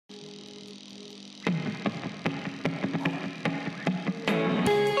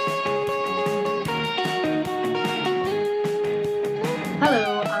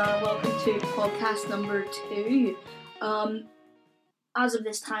podcast number 2. As of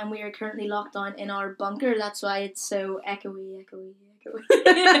this time, we are currently locked down in our bunker. That's why it's so echoey.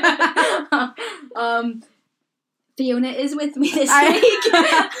 Fiona is with me this week.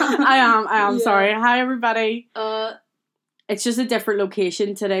 I am. Yeah. Sorry. Hi, everybody. It's just a different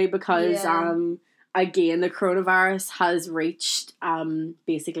location today because, again, the coronavirus has reached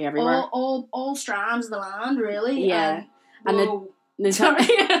basically everywhere. All strands of the land, really. Yeah. Sorry.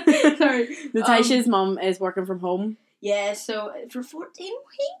 Natasha's mum is working from home. Yeah, so for 14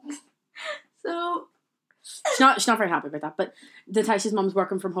 weeks. So she's not very happy about that, but Natasha's mum's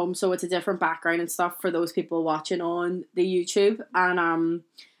working from home, so it's a different background and stuff for those people watching on the YouTube, and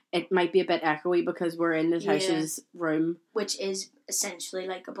it might be a bit echoey because we're in Natasha's room, which is essentially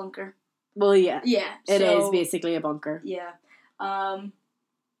like a bunker. Well, yeah, it is so, basically a bunker. Yeah,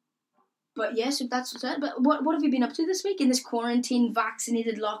 but yeah, so that's what's it. But what have you been up to this week in this quarantine,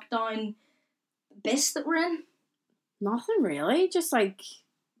 vaccinated, lockdown bis that we're in? Nothing really, just like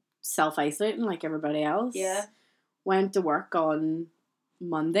self-isolating like everybody else. Yeah. Went to work on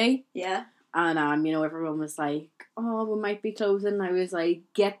Monday. Yeah. And everyone was like, "Oh, we might be closing." I was like,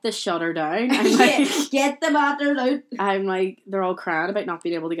 "Get the shutter down." I'm like, get the batter out. I'm like, they're all crying about not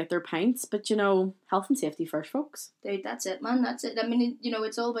being able to get their pints, but health and safety first, folks. Dude, that's it, man. That's it. I mean,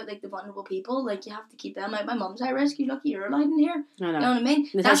 it's all about like the vulnerable people. Like, you have to keep them out. My mum's high risk. You lucky you're alive in here. I know. You know what I mean?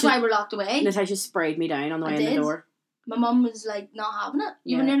 That's why we're locked away. Natasha sprayed me down on the way in the door. My mum was like not having it.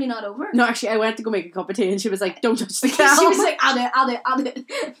 You were nearly not over. No, actually, I went to go make a cup of tea and she was like, "Don't touch the kettle." She was like, I'll do it.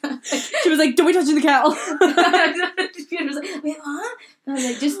 She was like, "Don't be touching the kettle." She was like, "Wait, what?" And I was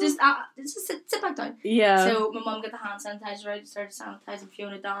like, just sit back down. Yeah. So my mum got the hand sanitizer out, started sanitising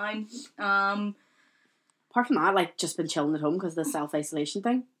Fiona down. Apart from that, like, just been chilling at home because of the self-isolation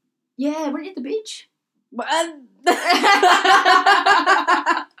thing. Yeah, we're at the beach.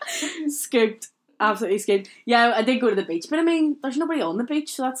 Scooped. Absolutely scared. Yeah, I did go to the beach, but I mean, there's nobody on the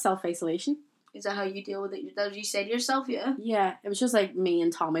beach, so that's self-isolation. Is that how you deal with it? That what you say to yourself, yeah? Yeah, it was just like me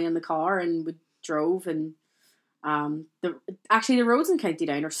and Tommy in the car, and we drove, and the roads in County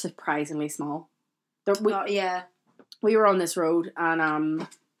Down are surprisingly small. We were on this road, and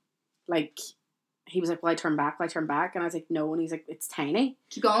he was like, "Will I turn back? Will I turn back?" And I was like, "No," and he's like, "It's tiny."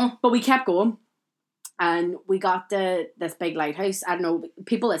 Keep going. But we kept going. And we got to this big lighthouse. I don't know,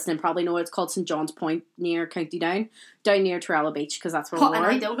 people listening probably know it. It's called St. John's Point near County Down near Torella Beach, because that's where we were. And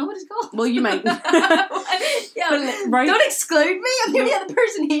I don't know what it's called. Well, you might. Yeah, right? Don't exclude me. I'm the other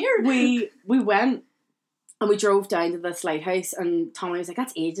person here. We went and we drove down to this lighthouse, and Tommy was like,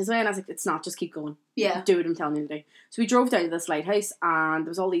 "That's ages away." And I was like, "It's not, just keep going. Yeah. Do what I'm telling you to do." So we drove down to this lighthouse, and there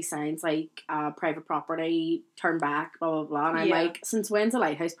was all these signs like private property, turn back, blah, blah, blah. And I'm like, since when's a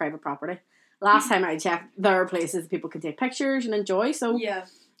lighthouse private property? Last time I checked, there are places people can take pictures and enjoy. So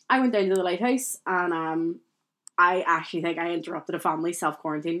I went down to the lighthouse, and I actually think I interrupted a family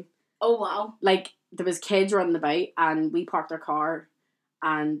self-quarantine. Oh, wow. Like, there was kids running about, and we parked our car,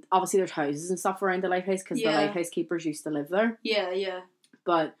 and obviously there's houses and stuff around the lighthouse because the lighthouse keepers used to live there. Yeah.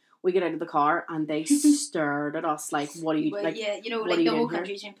 But we get out of the car, and they stared at us like, "What are you..." Well, like, the whole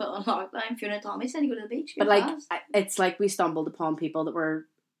country's been put on lockdown. Fiona and Tommy said to go to the beach. But it's like we stumbled upon people that were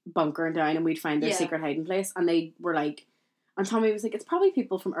bunkering down, and we'd find their secret hiding place, and they were like, and Tommy was like, "It's probably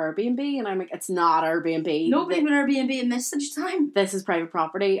people from Airbnb," and I'm like, "It's not Airbnb. Nobody from Airbnb missed such time. This is private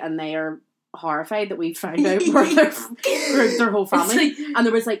property," and they are horrified that we found out where their whole family. And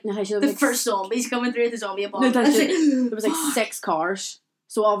there was like, the first zombies coming through the zombie apocalypse. There was like 6 cars,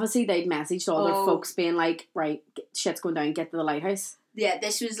 so obviously they'd messaged all their folks being like, "Right, shit's going down, get to the lighthouse." Yeah,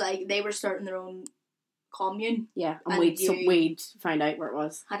 this was like they were starting their own commune. Yeah, and we'd find out where it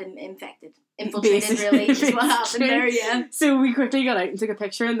was. Had him infected. Infiltrated, really, is what happened there, yeah. So we quickly got out and took a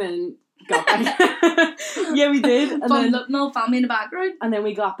picture, and then got back. Yeah, we did. And fun looking old family in the background. And then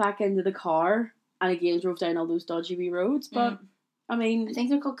we got back into the car, and again drove down all those dodgy wee roads, but I mean, I think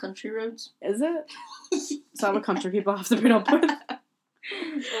they're called country roads. Is it? So what country people have to put up with.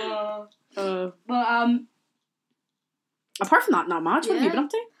 Apart from that, not much. What have you been up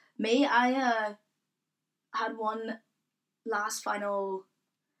to? Me, I had one last final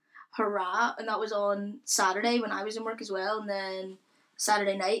hurrah, and that was on Saturday when I was in work as well, and then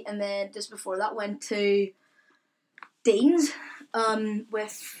Saturday night, and then just before that went to Dean's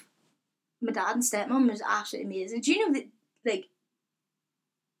with my dad and stepmom. It was absolutely amazing. Do you know that, like,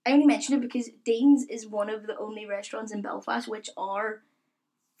 I only mention it because Dean's is one of the only restaurants in Belfast which are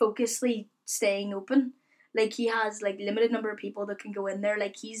focusedly staying open. Like, he has, like, limited number of people that can go in there.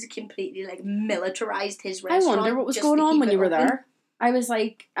 Like, he's completely, like, militarised his restaurant. I wonder what was going on when you were there. I was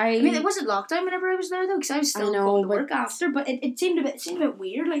like, I mean, it wasn't lockdown whenever I was there though, because I was still going to work after. But it seemed a bit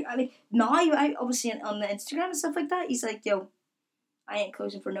weird. Like now, I obviously on the Instagram and stuff like that, he's like, "Yo, I ain't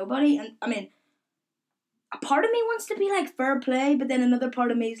closing for nobody." And I mean, a part of me wants to be like fair play, but then another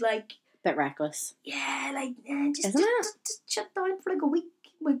part of me is like, bit reckless. Yeah, like just shut down for like a week.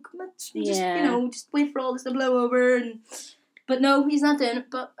 Like, just just wait for all this to blow over and. But no, he's not doing it.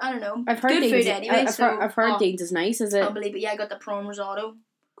 But I don't know. I've heard good Dean's, food anyway. I've heard Dean's is nice. Is it? Unbelievable. Yeah, I got the prawn risotto.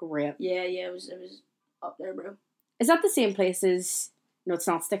 Great. Yeah, it was up there, bro. Is that the same place as? No, it's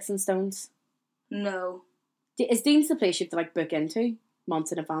not Sticks and Stones. No. Is Dean's the place you have to like book into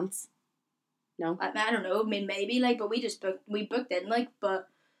months in advance? No. I don't know. I mean, maybe but we just booked in but.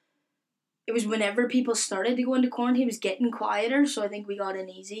 It was whenever people started to go into quarantine, it was getting quieter, so I think we got in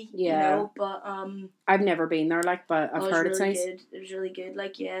easy. Yeah. But I've never been there, but I've heard it's really nice. Good. It was really good,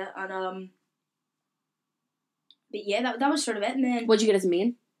 and but yeah, that was sort of it. And then what'd you get as a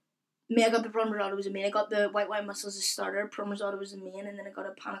main? I got the prawn risotto as a main. I got the white wine mussels as a starter. Prawn risotto was a main, and then I got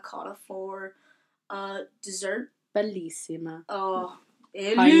a panna cotta for dessert. Bellissima. Oh,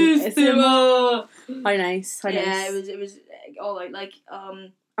 bellissima! How nice! Yeah, it was all out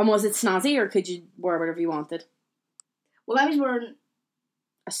And was it snazzy, or could you wear whatever you wanted? Well, I was wearing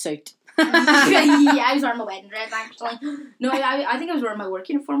a suit. Yeah, I was wearing my wedding dress, actually. No, I think I was wearing my work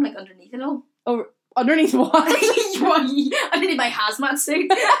uniform, underneath it all. Oh, underneath what? Underneath my hazmat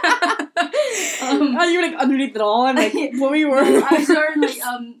suit. And you were underneath it all, and what were you wearing? No, I was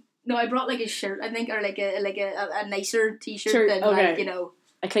wearing no, I brought a shirt, I think, or a nicer t-shirt than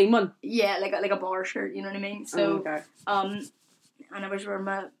a clean one. Yeah, like a bar shirt, you know what I mean? So okay. And I was wearing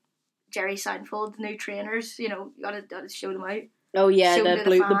my Jerry Seinfeld new trainers. Gotta show them out. Oh yeah, the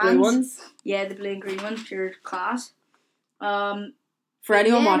blue ones. Yeah, the blue and green ones, pure class. For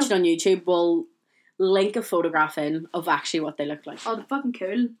anyone watching on YouTube, we'll link a photograph in of actually what they look like. Oh, they're fucking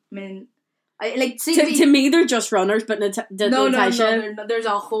cool. I mean, to me they're just runners, but Natasha. No, there's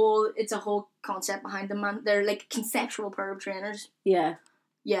a whole concept behind them, man. They're conceptual pair of trainers. Yeah.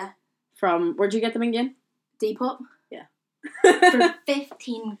 Yeah. From where'd you get them again? Depop. Yeah. For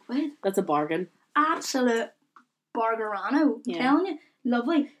 15 quid. That's a bargain. Absolute bargarano. I'm telling you.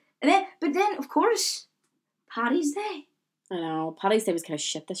 Lovely. But then, of course, Paddy's Day. I know. Paddy's Day was kind of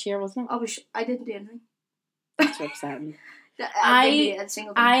shit this year, wasn't it? I didn't do anything. That's so upsetting.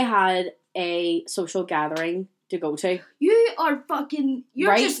 I had a social gathering to go to. You are fucking...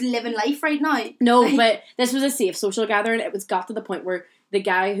 You're just living life right now. No, but this was a safe social gathering. It was got to the point where the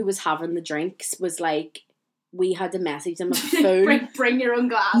guy who was having the drinks was like... We had to message them a phone. bring your own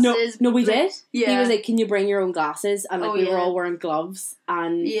glasses. No, we did. Yeah. He was like, "Can you bring your own glasses?" And we were all wearing gloves.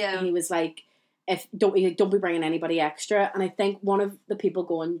 And he was like, "If don't be bringing anybody extra." And I think one of the people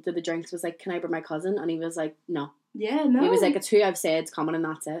going to the drinks was like, "Can I bring my cousin?" And he was like, "No." Yeah, no. He was like, "It's who I've said it's coming, and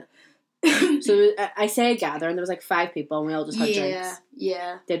that's it." So I say a gather, and there was 5 people, and we all just had drinks.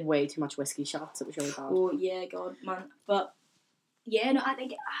 Yeah. Did way too much whiskey shots. It was really bad. Oh yeah, God, man. But. Yeah, no, I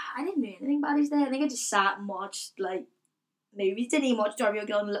think I didn't do anything Paddy's Day. I think I just sat and watched movies. Didn't even watch Darby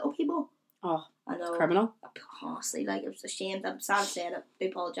O'Gill and Little People. Oh, I know. Criminal. Honestly, it was a shame. I'm sad saying it. I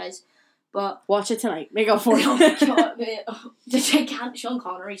do apologise. But watch it tonight. Make up for it. Oh my God, Sean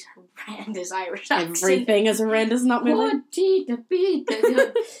Connery's horrendous Irish accent. Everything is horrendous, not me.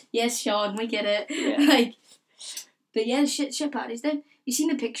 Yes, Sean, we get it. Yeah. But yeah, shit Paddy's Day. You seen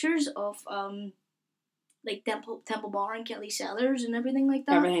the pictures of Temple Bar and Kelly Sellers and everything like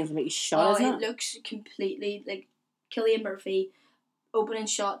that. Everything's a bit shot, isn't it? It looks completely Cillian Murphy, opening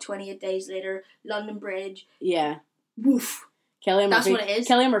shot 28 days later, London Bridge. Yeah. Woof. That's what it is.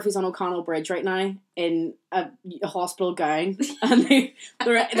 Cillian Murphy's on O'Connell Bridge right now in a hospital gown, and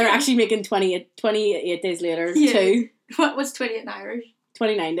they're actually making 28 days later too. What's 28 in Irish?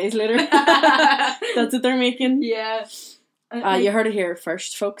 29 days later. That's what they're making. Yeah. You heard it here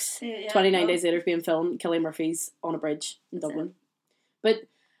first, folks. 29 days later being filmed, Cillian Murphy's on a bridge in Dublin. But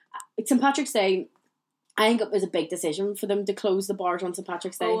St. Patrick's Day, I think it was a big decision for them to close the bars on St.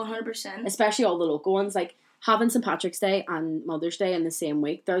 Patrick's Day. Oh, 100%. Especially all the local ones. Having St. Patrick's Day and Mother's Day in the same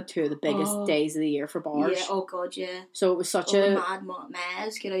week, they're two of the biggest days of the year for bars. Yeah, oh God, yeah. So it was such a... mad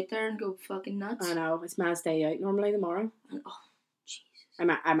Maz, get out there and go fucking nuts. I know, it's Maz Day out normally tomorrow. Oh, Jesus.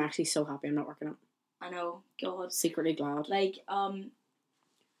 I'm actually so happy I'm not working it. I know, God. Secretly glad.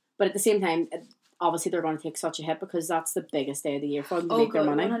 But at the same time, obviously they're going to take such a hit because that's the biggest day of the year for them to make their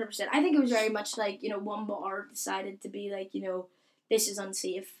money. 100%. I think it was very much one bar decided to be this is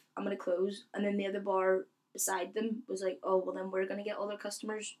unsafe, I'm going to close. And then the other bar beside them was like, oh, well then we're going to get all their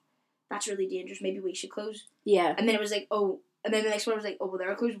customers. That's really dangerous. Maybe we should close. Yeah. And then it was like, oh, and then the next one was like, oh, well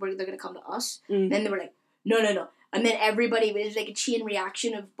they're closed. They're going to come to us. Mm. Then they were like, no. And then everybody was like a chain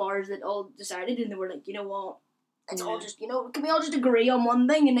reaction of bars that all decided, and they were like, you know what? It's all just, can we all just agree on one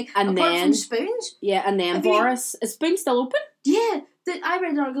thing? And like, apart from Spoons. Yeah, and then Boris. Is Spoons still open? Yeah. I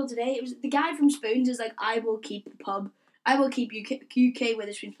read an article today. It was the guy from Spoons is like, I will keep the pub. I will keep UK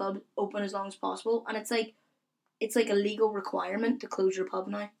Witherspoon pub open as long as possible. And it's like a legal requirement to close your pub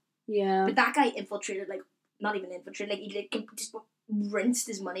now. Yeah. But that guy infiltrated, like, not even infiltrated, like, he like, just rinsed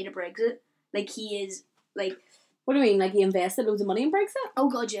his money to Brexit. Like, he is, like... What do you mean? Like, he invested loads of money in Brexit? Oh,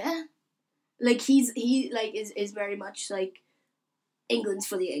 God, yeah. Like, he is very much, like, England's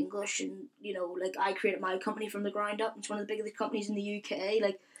for the English, and, like, I created my company from the ground up. It's one of the biggest companies in the UK.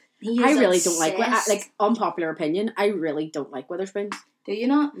 Like, I really don't like, unpopular opinion, I really don't like Witherspoons. Do you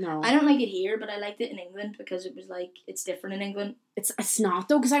not? No. I don't like it here, but I liked it in England because it was, like, it's different in England. It's not,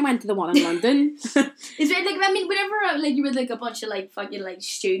 though, because I went to the one in London. It's like, I mean, whenever, like, you're with, like, a bunch of, like, fucking, like,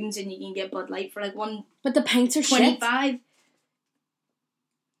 students and you can get Bud Light for, like, $1.25. But the pints are shit.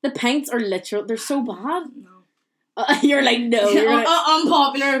 The pints are literal. They're so bad. No. You're like, no.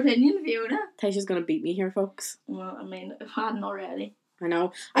 Unpopular opinion, Fiona. Tasha's gonna beat me here, folks. Well, I mean, if I hadn't already. I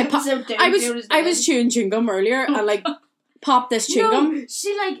know. I was chewing chewing gum earlier and like popped this chewing gum.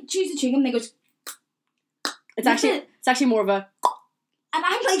 She like chews the chewing gum and then goes. It's actually more of a. And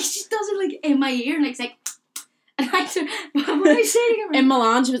I'm like, she does it like in my ear and like it's like. And I said, what am I saying? In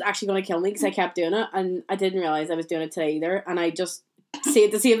Milan, she was actually going to kill me because I kept doing it and I didn't realise I was doing it today either. And I just. To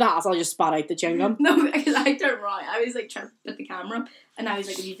save the hassle, I just spat out the chewing gum. No, because I turned right. I was like trying to put the camera up, and I was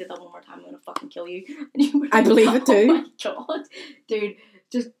like, if you did that one more time, I'm gonna fucking kill you. And you were like, I believe it too. Oh my god, dude,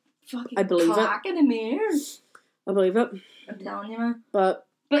 just fucking clacking in my ears. I believe it. I'm telling you, man. But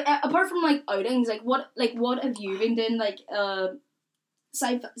apart from like outings, what have you been doing? Like I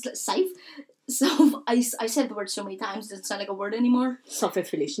said the word so many times, it doesn't sound like a word anymore.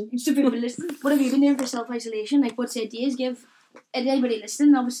 Self-isolation. What have you been doing for self-isolation? Like, what's the ideas? Give anybody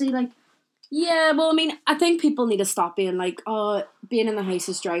listening, obviously, like. Yeah, well, I mean, I think people need to stop being like, oh, being in the house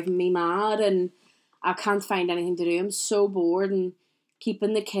is driving me mad and I can't find anything to do. I'm so bored and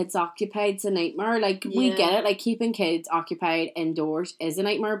keeping the kids occupied is a nightmare. Like, we get it. Like, keeping kids occupied indoors is a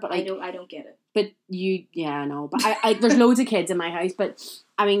nightmare, but like... I don't get it. But I know. But I there's loads of kids in my house, but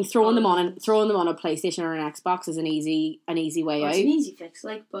I mean, throwing them on a PlayStation or an Xbox is an easy way out. It's an easy fix,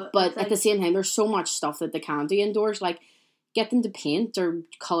 like, but like, at the same time, there's so much stuff that they can do indoors, like get them to paint or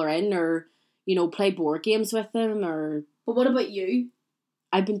colour in or, play board games with them or... But what about you?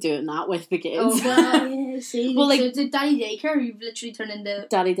 I've been doing that with the kids. Oh, well, yeah, see. Well, like... So, Daddy Daycare, you've literally turned into...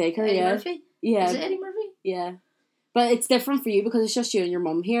 Daddy Daycare, Eddie Murphy? Yeah. Is it Eddie Murphy? Yeah. But it's different for you because it's just you and your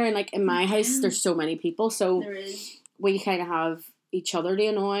mum here. And, like, in my house, there's so many people. So there is. We kind of have each other to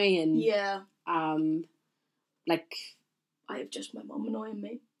annoy. And, yeah. Like... I have just my mum annoying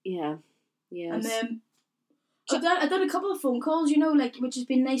me. Yeah. Yeah. And then... I've done a couple of phone calls, like, which has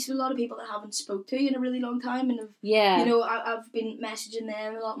been nice with a lot of people that I haven't spoke to in a really long time, and I've been messaging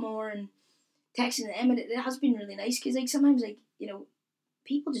them a lot more and texting them, and it has been really nice because, like, sometimes, like,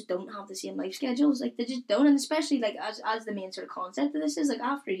 people just don't have the same life schedules, like, they just don't, and especially, like, as the main sort of concept of this is, like,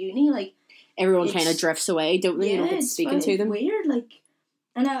 after uni, like, everyone kind of drifts away, don't they? You don't get speaking to them. It's weird, like,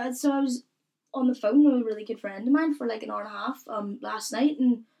 and so I was on the phone with a really good friend of mine for like an hour and a half last night,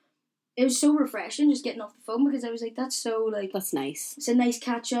 and it was so refreshing just getting off the phone because I was like, that's so, like... That's nice. It's a nice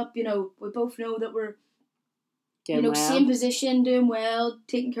catch-up, we both know that we're, doing well. Same position, doing well,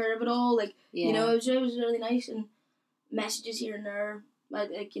 taking care of it all, like, it was really nice, and messages here and there,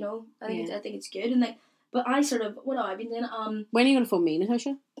 like, I think it's good, and, like, but I sort of, what have I been doing? When are you going to phone me,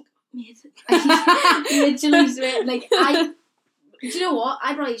 Natasha? Literally, like, do you know what?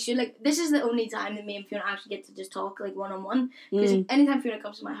 I probably should. Like, this is the only time that me and Fiona actually get to just talk, like, one-on-one. Because anytime Fiona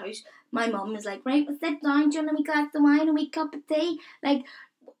comes to my house, my mum is like, right, we'll sit down, do you want a wee glass of wine, a wee cup of tea? Like,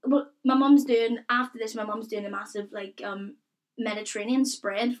 well, after this, my mum's doing a massive, like, Mediterranean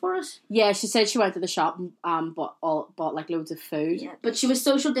spread for us. Yeah, she said she went to the shop and bought like, loads of food. Yeah, but she was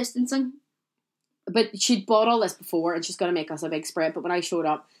social distancing. But she'd bought all this before, and she's going to make us a big spread. But when I showed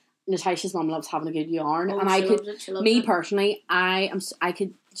up, Natasha's mum loves having a good yarn, and I could, personally, I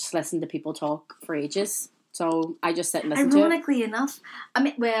could just listen to people talk for ages. So I just sit and listen to it. Ironically enough, I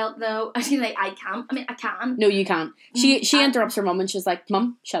mean, well, no, I feel like I can't. I mean, I can. No, you can't. She interrupts her mum, and she's like,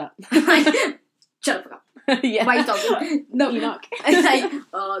 "Mum, shut up." Shut up. Yeah. Why are you talking? No, Enoch. It's like,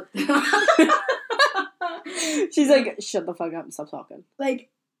 oh. She's like, "Shut the fuck up and stop talking." Like,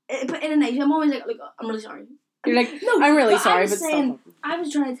 but in a night, I'm always like, I'm really sorry. You're like, no, I'm really sorry, but stop. I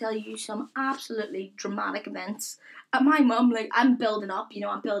was trying to tell you some absolutely dramatic events. My mum, like, I'm building up,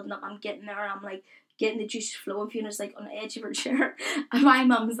 I'm getting there, I'm like, getting the juices flowing. Fiona's like on the edge of her chair. And my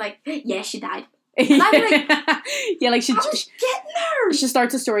mum's like, yeah, she died. And I'm like, yeah, like I was getting there. she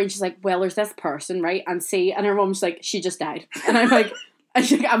starts a story and she's like, well, there's this person, right? And her mom's like, she just died. And I'm like,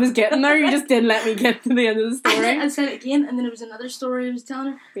 I was getting there, you just didn't let me get to the end of the story. And then I said it again, and then there was another story I was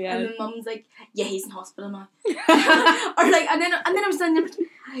telling her, Yeah. and then mum's like, yeah, he's in hospital now. Or like, and then I was telling her,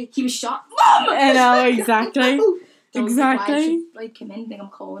 he was shot. Mum! I know, exactly. Exactly. Why should like come in and think I'm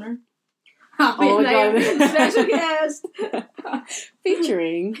calling her? Oh my God. Special guest.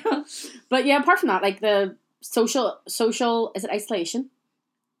 Featuring. But yeah, apart from that, like the social, is it isolation?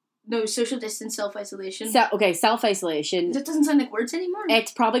 No, social distance, self-isolation. Self-isolation. That doesn't sound like words anymore.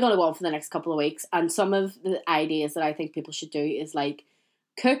 It's probably going to go on for the next couple of weeks. And some of the ideas that I think people should do is like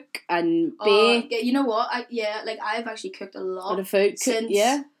cook and bake. Yeah, you know what? I've actually cooked a lot of food.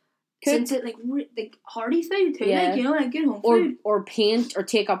 Since it like hearty food too, like, you know, like good home food. Or paint or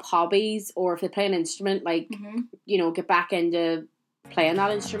take up hobbies, or if they play an instrument, like you know, get back into playing that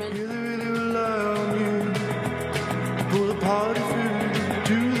instrument.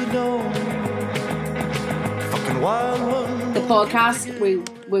 The podcast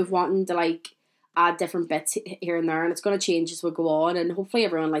we've wanting to like add different bits here and there, and it's going to change as we go on, and hopefully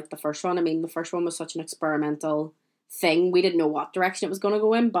everyone liked the first one. I mean, the first one was such an experimental thing, we didn't know what direction it was going to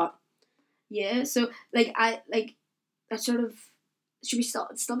go in, but yeah, so I sort of, should we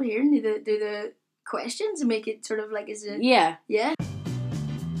stop here and do the questions and make it sort of like, is it? Yeah.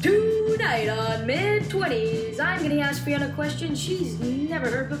 Tonight on Mid-20s, I'm going to ask Fiona a question she's never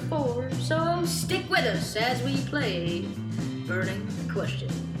heard before, so stick with us as we play Burning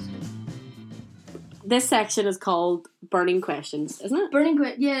Questions. This section is called Burning Questions, isn't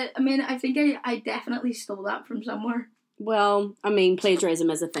it? Yeah, I mean, I think I definitely stole that from somewhere. Well, I mean,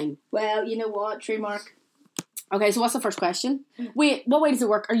 plagiarism is a thing. Well, you know what? Trademark. Okay, so what's the first question? Wait, what way does it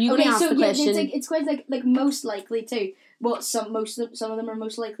work? Are you going to ask the question? It's quite like most likely to. Well, some of them are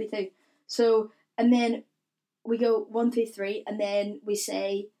most likely to. So, and then we go 1, 2, 3, and then we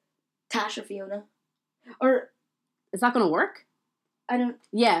say Tash or Fiona. Or is that going to work? I don't.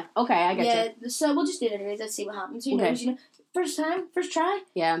 Yeah. Okay, I get you. Yeah. So we'll just do it anyways. Let's see what happens. Who knows? You know, first try.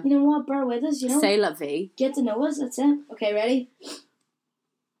 Yeah. You know what? Bear with us. You know. Say la vie. Get to know us. That's it. Okay, ready?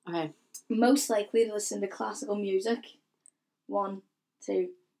 Okay. Most likely to listen to classical music. 1, 2,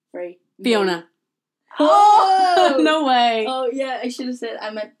 3. Fiona. Oh! No way. Oh yeah, I should have said.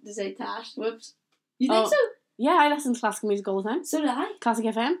 I meant to say Tash. Whoops. You think so? Yeah, I listen to classical music all the time. So did I. Classic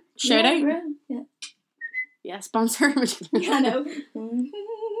FM. Shout out. Right. Yeah. Yeah, sponsor. Yeah, I know.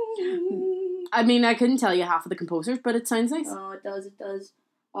 I mean, I couldn't tell you half of the composers, but it sounds nice. Oh, it does.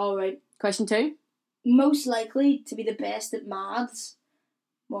 All right. Question 2. Most likely to be the best at maths.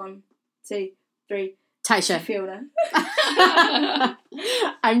 1, 2, 3. Taisha. Fiona.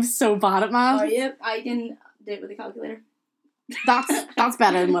 I'm so bad at maths. Oh yeah, I can do it with a calculator. That's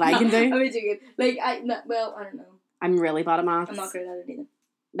better than what I can do. I'm too good. Like I don't know. I'm really bad at maths. I'm not great at it either.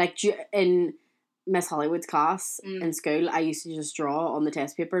 Like in Miss Hollywood's class in school, I used to just draw on the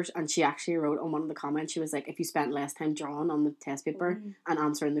test papers, and she actually wrote on one of the comments, she was like, if you spent less time drawing on the test paper and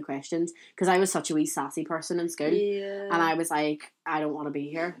answering the questions, because I was such a wee sassy person in school, and I was like, I don't want to be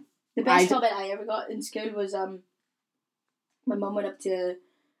here. The best comment I ever got in school was my mum went up to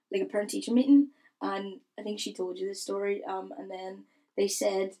like a parent teacher meeting, and I think she told you this story, and then they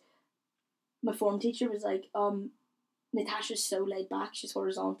said my form teacher was like, Natasha's so laid back, she's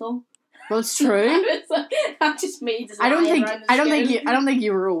horizontal. Well, it's true. That just me. I don't think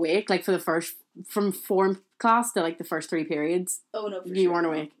you were awake like for the first, from form class to like the first 3 periods. Oh no, you weren't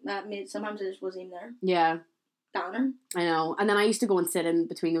awake. Sometimes I just wasn't even there. Yeah. Downer. I know. And then I used to go and sit in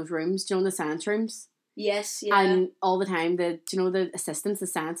between those rooms, do you know, the science rooms? Yes, yeah. And all the time, the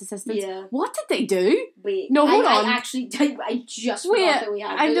science assistants? Yeah. What did they do? Wait. No, hold on. I just forgot that we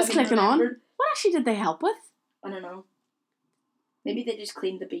had. I'm just clicking on. What actually did they help with? I don't know. Maybe they just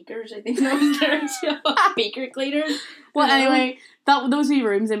cleaned the beakers. I think that was their job. Beaker cleaners. Well, anyway, those wee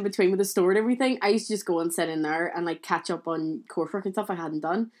rooms in between with the store and everything, I used to just go and sit in there and like catch up on coursework and stuff I hadn't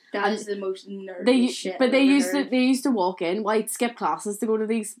done. That is the most nerdy shit. But they used to walk in. Well, I'd skip classes to go to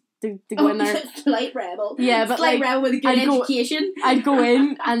these to go in there. Slight rebel. Yeah, but slight rebel with a good education. I'd go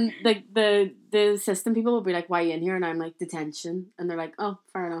in and the assistant people would be like, "Why are you in here?" And I'm like, "Detention," and they're like, "Oh,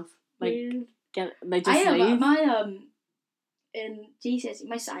 fair enough." Like, they just leave. My in GCSE,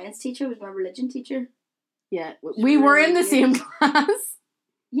 my science teacher was my religion teacher. Yeah, we were in the same class.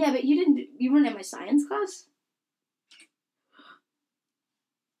 Yeah, but you weren't in my science class.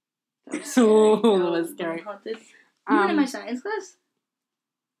 That was scary. Haunted. You weren't in my science class?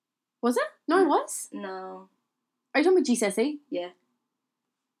 Was it? No, it was. No. Are you talking about GCSE? Yeah.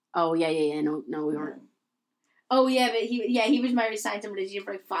 Oh, yeah. No, we weren't. Oh yeah, but he was married to science and religion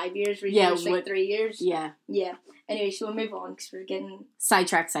for like 5 years. Yeah, was like 3 years. Yeah. Yeah. Anyway, so we'll move on because we're getting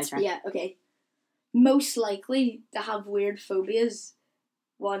Sidetrack. Yeah. Okay. Most likely to have weird phobias.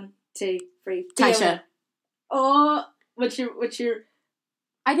 1, 2, 3. Tasha. Fiona. Oh, what's your?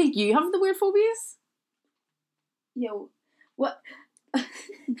 I think you have the weird phobias. Yo, what?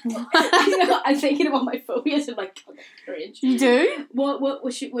 I know, I'm thinking about my phobias and like, God, that's cringe. You do? What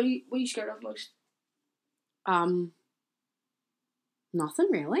are you scared of most? Nothing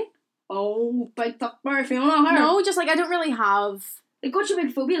really. Oh, big duck bar, Fiona. No, just like I don't really have. Like, what's your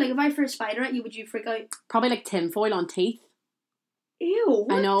big phobia? Like, if I threw a spider at you, would you freak out? Probably like tinfoil on teeth. Ew,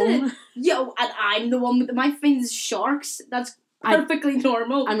 what I know. Yo, and I'm the one with my thing is sharks. That's perfectly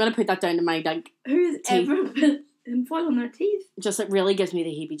normal. I'm gonna put that down to my like. Who's teeth. ever put tinfoil on their teeth? Just it really gives me the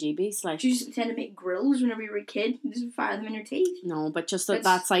heebie-jeebies. Like, Do you just pretend to make grills whenever you were a kid? You just fire them in your teeth? no, but just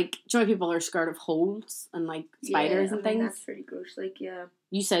that's like. Do you know people are scared of holes and like spiders and things? That's pretty gross. Like, yeah.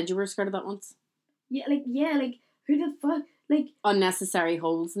 You said you were scared of that once. Yeah, like who the fuck? Like, unnecessary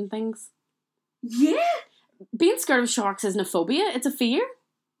holes and things. Yeah. Being scared of sharks isn't a phobia; it's a fear.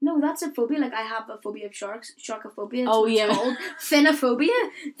 No, that's a phobia. Like, I have a phobia of sharks. Sharkophobia. Oh, It's called.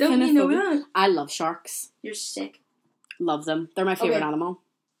 Finnophobia. Don't you know that? I love sharks. You're sick. Love them. They're my favourite animal.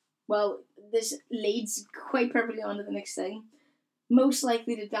 Well, this leads quite perfectly on to the next thing. Most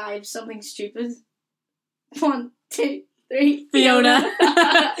likely to die of something stupid. 1, 2, 3. Fiona.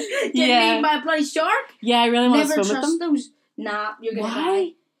 Get eaten by a bloody shark? Yeah, I really want to Never swim with them. trust those. Nah, you're gonna Why?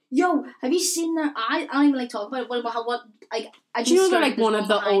 die. Yo, have you seen their eyes? I don't even like talk about it. I Do you know they're like there's one of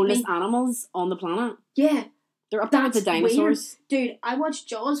the behind oldest me. animals on the planet? Yeah. They're up there with the That's dinosaurs. Weird. Dude, I watched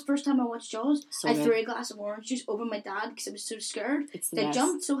Jaws. First time I watched Jaws, So I good. threw a glass of orange juice over my dad because I was so scared. It's the They best.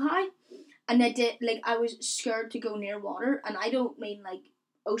 jumped so high. And I was scared to go near water. And I don't mean like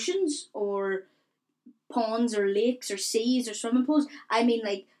oceans or ponds or lakes or seas or swimming pools. I mean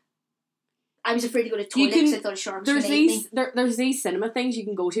like, I was afraid to go to toilet because I thought a shark was going to eat me. There's these cinema things you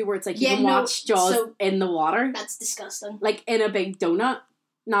can go to where it's like you Yeah, can watch Jaws in the water. That's disgusting. Like in a big donut.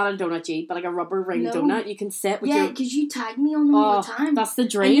 Not a donut G, but like a rubber ring No. donut. You can sit with Yeah, your... because you tag me on them all the time. That's the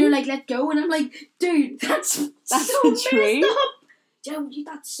dream. And you're like, let go. And I'm like, dude, that's so the dream. messed up.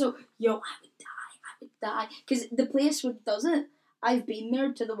 That's so... Yo, I would die. Because the place where it does it, I've been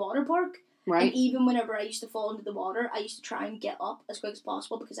there to the water park. Right. And even whenever I used to fall into the water, I used to try and get up as quick as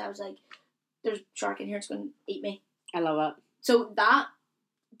possible because I was like, there's a shark in here, it's going to eat me. I love it. So that,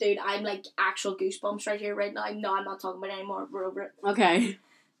 dude, I'm like actual goosebumps right here, right now. No, I'm not talking about it anymore. We're over it. Okay.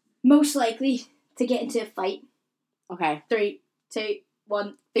 Most likely to get into a fight. Okay. 3, 2,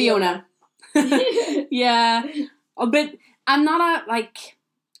 1. Fiona. Yeah. A bit... I'm not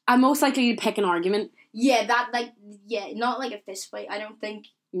I'm most likely to pick an argument. Yeah, not like a fist fight. I don't think...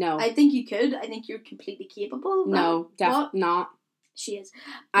 No. I think you could. I think you're completely capable of that. No, definitely not. She is.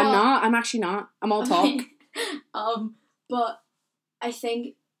 I'm not. I'm actually not. I'm all talk. But I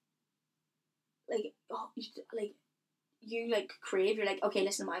think, you crave. You're like, okay,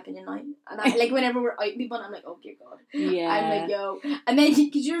 listen to my opinion now. And I like whenever we're out people, and I'm like, oh dear God. Yeah. I'm like, yo, and then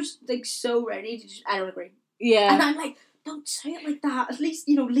because you're like so ready to just, I don't agree. Yeah. And I'm like, don't say it like that. At least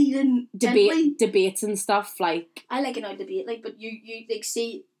lead in gently. Debates and stuff like. I like an out debate, but you like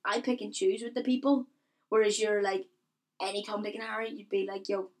see, I pick and choose with the people, whereas you're like, any Tom, Dick and Harry, you'd be like,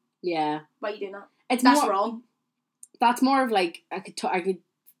 yo, yeah, why are you doing that? That's wrong. That's more of like I could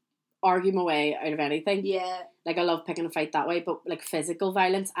argue my way out of anything. Yeah. Like I love picking a fight that way, but like physical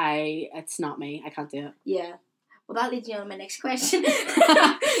violence, it's not me. I can't do it. Yeah. Well, that leads me on to my next question.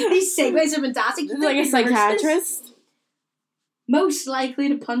 These segues are fantastic. It's like a psychiatrist. Most likely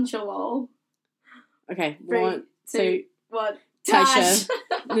to punch a wall. Okay, 3, 1, 2, 1. Tasha.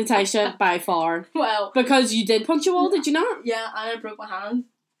 Natasha, by far. Well, because you did punch a wall, did you not? Yeah, and I broke my hand.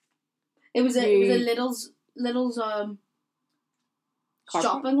 It was a Lidl's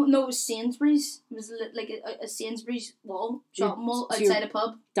shopping. No, it was Sainsbury's. It was like a Sainsbury's shopping mall outside a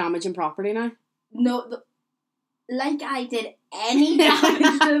pub. Damaging property now. No, like I did any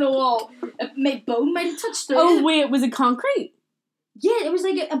damage to the wall. My bone might have touched through. Oh wait, was it concrete? Yeah, it was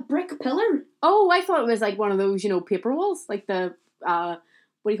like a brick pillar. Oh, I thought it was like one of those, paper walls, like the what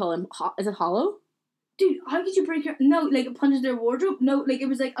do you call them? Is it hollow? Dude, how could you break your... No, like it punches their wardrobe. No, like it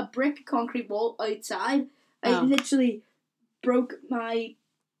was like a brick concrete wall outside. I literally broke my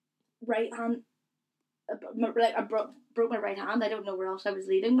right hand. Broke my right hand. I don't know where else I was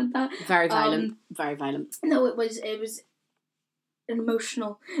leading with that. Very violent. Very violent. No, it was an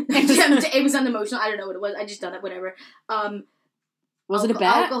emotional. It was an emotional. I don't know what it was. I just done it. Whatever. Was it a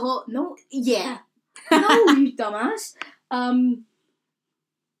bet? Alcohol? No. Yeah. No, you dumbass.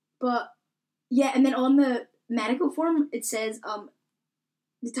 But yeah, and then on the medical form, it says,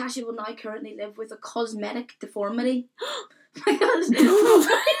 Natasha will now currently live with a cosmetic deformity.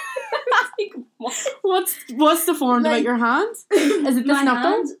 What's deformed about your hands? Is it this my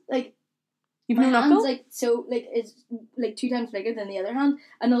knuckle? hands, like, You've my no hands, knuckle? like, so, like, it's, like, 2 times bigger than the other hand.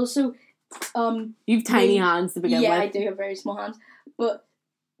 And also, You've tiny hands to begin yeah, with. I do have very small hands. But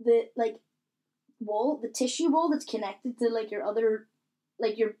the, like, wall, the tissue wall that's connected to, like, your other,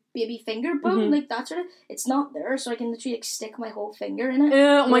 like, your baby finger bone, like, that sort of, it's not there, so I can literally, like, stick my whole finger in it.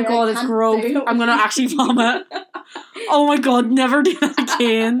 Oh my god, it's gross. I'm gonna actually vomit. Oh my god, never do that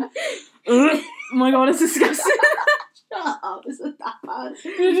again. Oh my god, it's disgusting. Shut up, isn't that bad?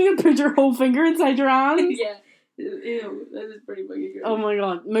 You put your whole finger inside your hand? Yeah. Ew, that is pretty fucking gross. Oh my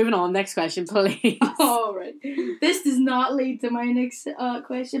god. Moving on, next question, please. Alright. This does not lead to my next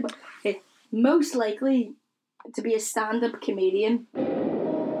question, but okay. Most likely to be a stand-up comedian.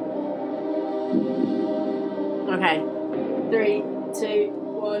 Okay. 3, 2,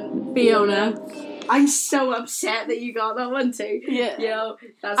 1. Fiona. I'm so upset that you got that one too. Yeah. Yo,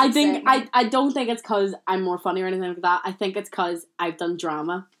 that's I think upsetting. I don't think it's because I'm more funny or anything like that. I think it's because I've done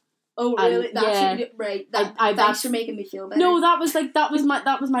drama. Oh really? That's yeah. right. I Thanks that's for making me feel better. No, that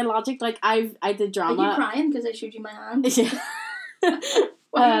was my logic. Like I did drama. Are you crying because I showed you my hand? Yeah.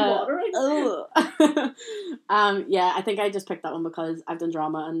 Why are you watering? Yeah, I think I just picked that one because I've done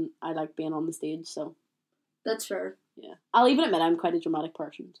drama and I like being on the stage, so That's fair. yeah. I'll even admit I'm quite a dramatic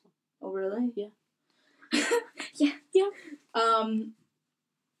person. So. Oh really? Yeah. Yeah.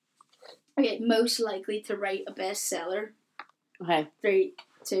 Okay, most likely to write a bestseller. Okay. 3,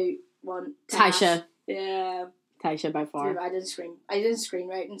 2, 1. Tasha. Yeah. Tasha by far. Dude, I did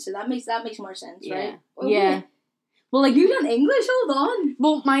screenwriting, so that makes more sense, Yeah. right? Yeah. Well, like you done English? Hold on.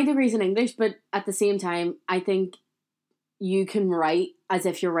 Well, my degree's in English, but at the same time, I think you can write as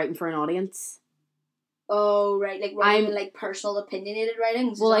if you're writing for an audience. Oh, right. Like, rather than, like, personal opinionated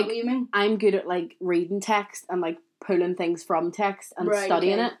writings? Is that what you mean? I'm good at, like, reading text and, like, pulling things from text and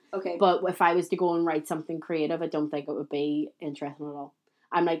studying it. Okay. But if I was to go and write something creative, I don't think it would be interesting at all.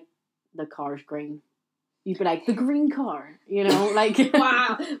 I'm like, the car's green. You'd be like, the green car. You know? Like,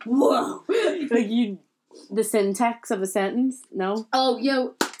 wow. Whoa. Like, the syntax of a sentence? No? Oh,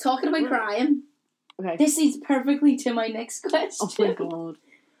 yo, talking about crying. Okay. This leads perfectly to my next question. Oh, my God.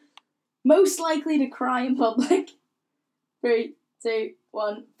 Most likely to cry in public. 3, 2,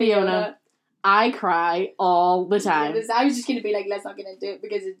 1. Fiona. I cry all the time. I was just going to be like, let's not get into it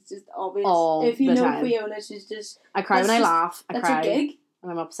because it's just obvious. All if you the know time. Fiona, she's just... I cry when I laugh. I that's cry her gig.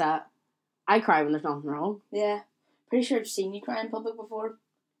 when I'm upset. I cry when there's nothing wrong. Yeah. Pretty sure I've seen you cry in public before.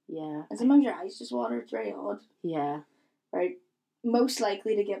 Yeah. And sometimes your eyes just water. It's very odd. Yeah. Right. Most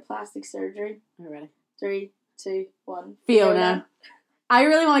likely to get plastic surgery. Already. 3, 2, 1. Fiona. I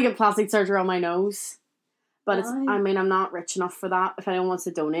really want to get plastic surgery on my nose. But Why? I'm not rich enough for that. If anyone wants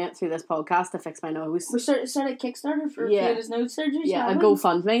to donate through this podcast to fix my nose. We started a Kickstarter for Fiona's nose surgery. Yeah, a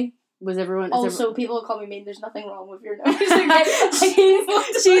GoFundMe. Was everyone... Also, people will call me mean, there's nothing wrong with your nose.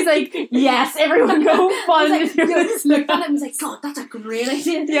 she's like, yes, everyone go fund. Like, looked at it and was like, God, that's a great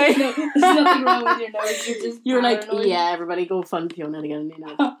idea. Yeah. No, there's nothing wrong with your nose. You're like, paranoid. yeah, everybody go fund Fiona to get a new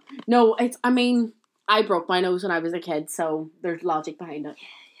nose. No, I broke my nose when I was a kid, so there's logic behind it.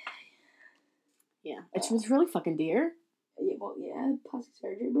 Yeah. It was really fucking dear. Yeah, well, yeah, plastic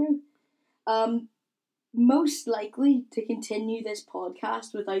surgery, bro. Most likely to continue this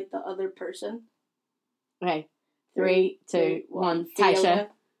podcast without the other person. Okay. 3, 2, 1. Tasha. Fiona.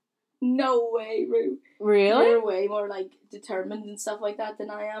 No way, Roo. Really? You're way more, like, determined and stuff like that than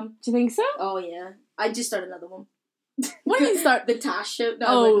I am. Do you think so? Oh, yeah. I'd just start another one. When did you start? The Tasha. No,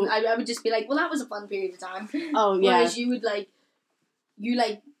 Oh. I wouldn't. I would just be like, well, that was a fun period of time. Oh, yeah. Whereas you would, like,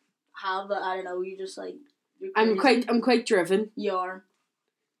 have the, I don't know, you just, like, you're I'm crazy. quite driven. You are.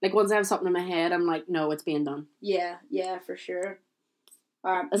 Like, once I have something in my head, I'm like, no, it's being done. Yeah, for sure.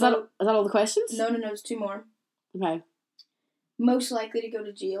 Alright. Is that all the questions? No, it's 2 more. Okay. Most likely to go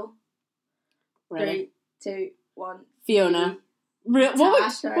to jail. Ready. 3, 2, 1. Fiona. What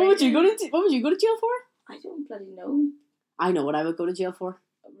would you go to jail for? I don't bloody know. I know what I would go to jail for.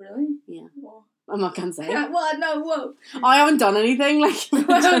 Really? Yeah. Well, I'm not gonna say. what? No, whoa. I haven't done anything. Like.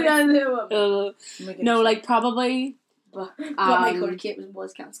 No, like probably. But my court case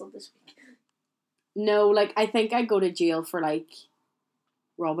was cancelled this week. No, like I think I'd go to jail for like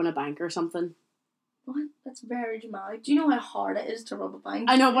robbing a bank or something. What? That's very dramatic. Do you know how hard it is to rob a bank?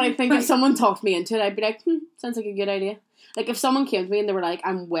 I know, but I think if someone talked me into it, I'd be like, sounds like a good idea. Like if someone came to me and they were like,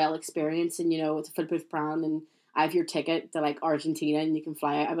 I'm well experienced and it's a foolproof plan and I have your ticket to like Argentina and you can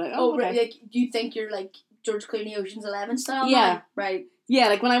fly out, I'd be like, oh, okay. Right. Like, do you think you're like George Clooney Ocean's 11 style? Yeah. Now? Right. Yeah,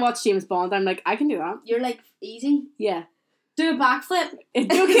 like when I watch James Bond, I'm like, I can do that. You're like, easy. Yeah. Do a backflip. Do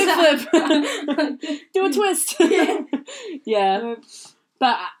a kickflip. Do a twist. Yeah. Yeah.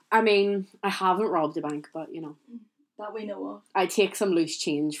 But, I mean, I haven't robbed a bank, but, you know. That we know of. I take some loose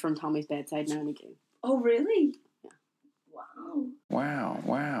change from Tommy's bedside now and again. Oh, really? Yeah.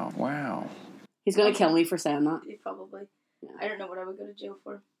 Wow. He's going to kill me for saying that. Probably. Yeah. I don't know what I would go to jail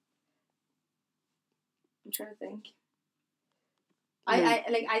for. I'm trying to think. I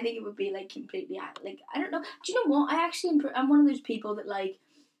think it would be like completely like I don't know. Do you know what? I'm one of those people that like.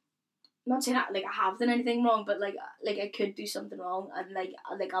 I'm not saying I have done anything wrong, but like I could do something wrong and I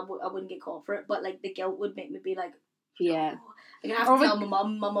wouldn't get caught for it, but like the guilt would make me be like, yeah. Like I have to tell my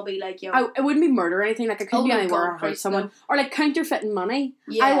mum. Mum will be like, yo. It wouldn't be murder or anything. Like, it could be anywhere or hurt someone. No. Or, like, counterfeiting money.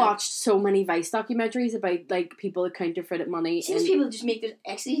 Yeah. I watched so many Vice documentaries about, like, people that counterfeited money. See those people that just make their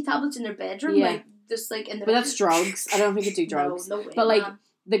ecstasy tablets in their bedroom? Yeah. Like, just, like, in the But that's drugs. I don't think it do drugs. No way, but, like, man.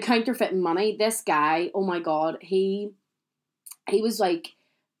 The counterfeiting money, this guy, oh, my God, he was, like,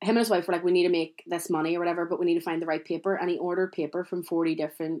 him and his wife were like, we need to make this money or whatever, but we need to find the right paper. And he ordered paper from 40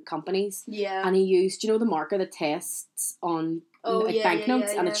 different companies. Yeah. And he used, the marker that tests on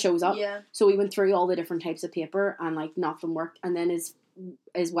banknotes and it shows up. Yeah. So we went through all the different types of paper and like nothing worked. And then his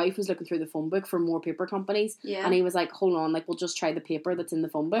wife was looking through the phone book for more paper companies. Yeah. And he was like, hold on, like we'll just try the paper that's in the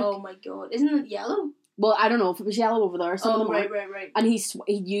phone book. Oh my God. Isn't it yellow? Well, I don't know if it was yellow over there. Some of them right. And he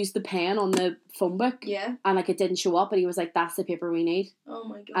used the pen on the phone book. Yeah. And like it didn't show up, and he was like, that's the paper we need. Oh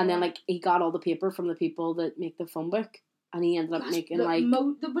my God. And then like he got all the paper from the people that make the phone book. And he ended up making like...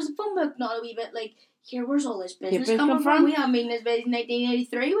 was the phone book not a wee bit like, here, where's all this business Papers coming from? We haven't made this business in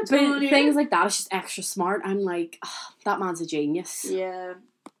 1983. What's going on here? Things like that is just extra smart. I'm like, oh, that man's a genius. Yeah.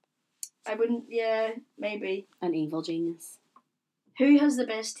 I wouldn't... Yeah, maybe. An evil genius. Who has the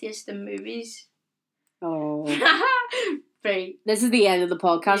best taste in movies? Oh. Right. This is the end of the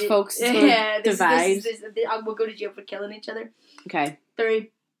podcast, folks. Yeah. Divide. We'll go to jail for killing each other. Okay.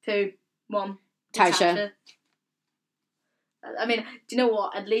 3, 2, 1. Tasha. I mean, do you know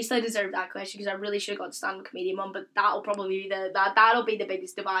what? At least I deserve that question because I really should have got stand-up comedian one, but that'll probably be that'll be the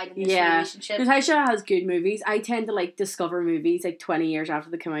biggest divide in this relationship. Natasha has good movies. I tend to like discover movies like 20 years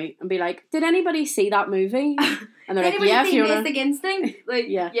after they come out and be like, did anybody see that movie? And they're like, yeah, Fiona. Missed Against thing? Like,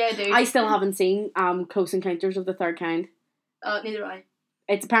 yeah, dude. I still haven't seen Close Encounters of the Third Kind. Neither I.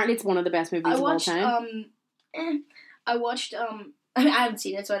 It's one of the best movies of all time. I watched I haven't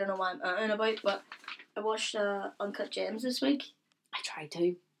seen it, so I don't know what I'm about, but I watched Uncut Gems this week. I tried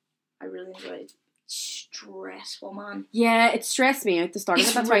to. I really enjoyed it. Stressful, man. Yeah, it stressed me out to start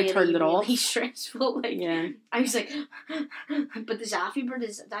with. That's why I turned it off. Really stressful. Like, yeah. I was like, but the Safdie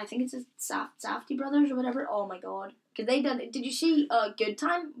brothers, I think it's the Safdie brothers or whatever. Oh my God, because they done. Did you see Good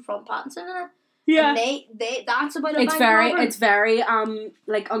Time from Pattinson in it? Yeah. And they that's about a It's very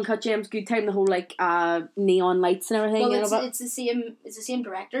like Uncut Gems, Good Time, the whole like neon lights and everything. Well, it's the same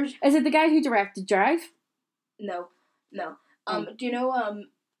directors. Is it the guy who directed Drive? No. Do you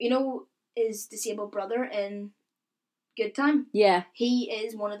know his disabled brother in Good Time? Yeah. He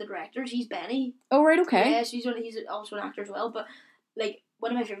is one of the directors. He's Benny. Oh right, okay. Yeah, so he's also an actor as well. But like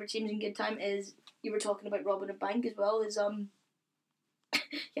one of my favourite scenes in Good Time is, you were talking about robbing a bank as well, is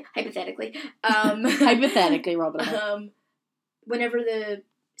yeah, hypothetically. Hypothetically, robbing a bank. Whenever they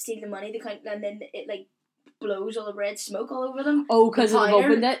steal the money, and then it like blows all the red smoke all over them. Oh, because they've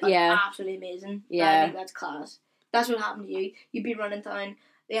opened it? Yeah. Absolutely amazing. Yeah. I think that's class. That's what happened to you. You'd be running down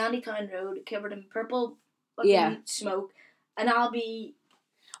the Andytown Road covered in purple fucking smoke, and I'll be...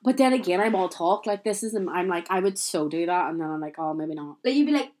 But then again, I'm all talk. Like, I'm like, I would so do that, and then I'm like, oh, maybe not. Like, you'd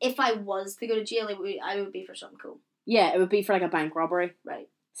be like, if I was to go to jail, I would be for something cool. Yeah, it would be for, like, a bank robbery. Right.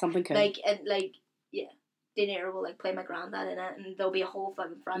 Something cool. Yeah. De Niro will, like, play my granddad in it, and there'll be a whole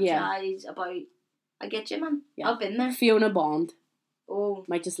fucking franchise about... I get you, man. Yeah. I've been there. Fiona Bond. Oh.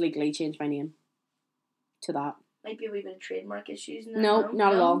 Might just legally change my name to that. Might be a wee bit of trademark issues in there. No,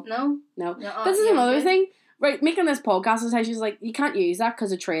 not at all. No? This is another thing. Right, making this podcast, she's like, you can't use that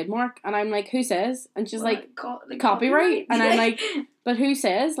because of trademark. And I'm like, who says? And she's like, copyright. And I'm like, but who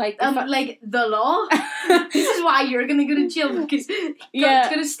says? Like, like the law? This is why you're going to go to jail, because it's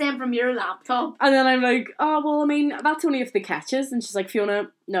going to stem from your laptop. And then I'm like, oh, well, I mean, that's only if they catches. And she's like, Fiona,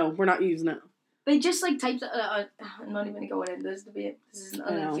 no, we're not using it. They just like typed I'm not even going into this debate. This is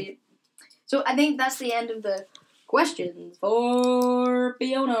an debate. So I think that's the end of the questions for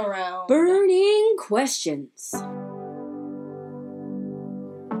Fiona round. Burning questions.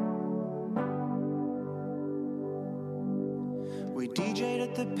 We DJ'd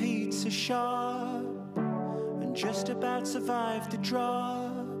at the pizza shop and just about survived the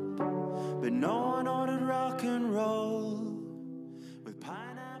drop, but no one ordered rock and roll with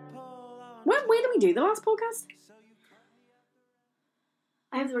When did we do the last podcast?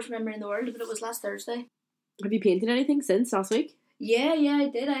 I have the worst memory in the world, but it was last Thursday. Have you painted anything since last week? Yeah, I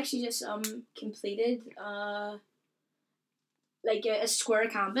did. I actually just completed like a square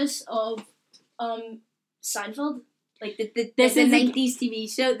canvas of Seinfeld. Like the 90s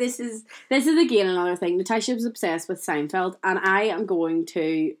TV show. This is again another thing. Natasha was obsessed with Seinfeld, and I am going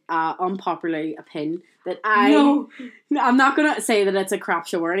to unpopularly opine that I'm not going to say that it's a crap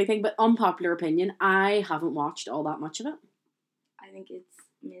show or anything, but unpopular opinion, I haven't watched all that much of it. I think it's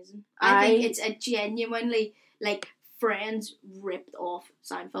amazing. I think it's a genuinely, like, Friends ripped off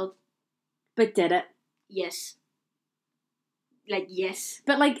Seinfeld. But did it? Yes. Like, yes.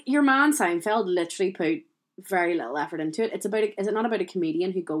 But, like, your man Seinfeld literally put very little effort into it. Is it not about a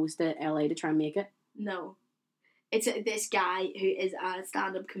comedian who goes to LA to try and make it? No. It's this guy who is a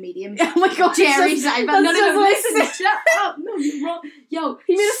stand-up comedian. Oh my god, Jerry Seinfeld. No, listen. Shut up. No, you're wrong. Yo.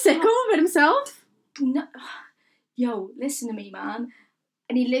 He made a sitcom about himself? No. Yo, listen to me, man.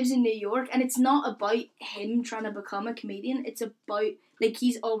 And he lives in New York, and it's not about him trying to become a comedian. It's about, like,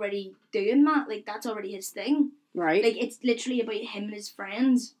 he's already doing that. Like, that's already his thing. Right. Like, it's literally about him and his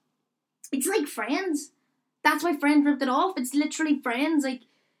friends. It's like Friends. That's why Friends ripped it off. It's literally Friends. Like,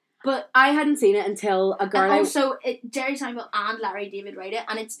 but I hadn't seen it until a girl. And also, Jerry Seinfeld and Larry David write it,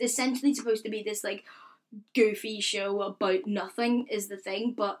 and it's essentially supposed to be this, like, goofy show about nothing is the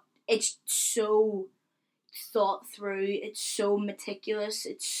thing, but it's so thought through. It's so meticulous.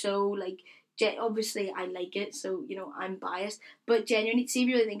 It's so, like, obviously I like it, so, you know, I'm biased, but genuinely, see if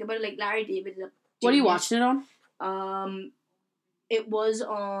you really think about it, like, Larry David is a genius. What are you watching it on? It was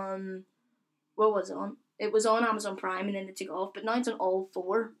on. What was it on? It was on Amazon Prime, and then it took off, but now it's on all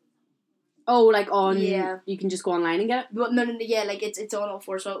 4. Oh, like on. Yeah. You can just go online and get it. Well, no, yeah, like it's on all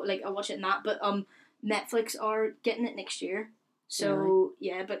 4, so like I watch it in that. But Netflix are getting it next year, so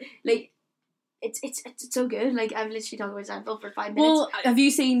yeah. But like, it's so good. Like, I've literally talked about Seinfeld for 5 minutes. Well, have you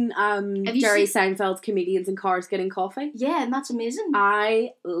seen Jerry Seinfeld's Comedians in Cars Getting Coffee? Yeah, and that's amazing.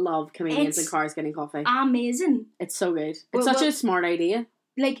 I love Comedians in Cars Getting Coffee. Amazing. It's so good. It's such a smart idea.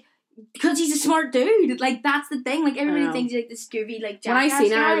 Like, because he's a smart dude. Like, that's the thing. Like, everybody thinks he's like this goofy, like, jackass when I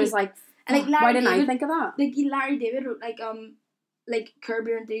seen it, guy. I was like, and, like, why didn't I think of that? Like, Larry David wrote, like Curb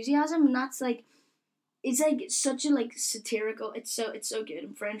Your Enthusiasm, and that's, like, it's, like, such a, like, satirical, it's so good,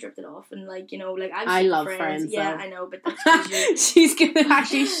 and Friends ripped it off, and, like, you know, like, I love Friends, yeah, though. I know, but that's she's gonna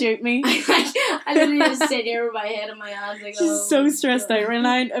actually shoot me. I literally just sit here with my head in my hands, like, she's so stressed out right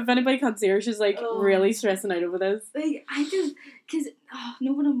now. If anybody can't see her, she's, like, really stressing out over this. Like, I just, because,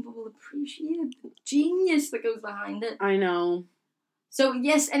 no one will appreciate the genius that goes behind it. I know. So,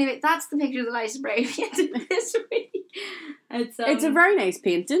 yes, anyway, that's the picture that I sprayed this week. It's a very nice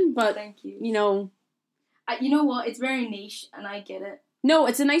painting, but, thank you. You know... you know what? It's very niche, and I get it. No,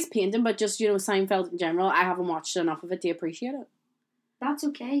 it's a nice painting, but just, you know, Seinfeld in general, I haven't watched enough of it to appreciate it. That's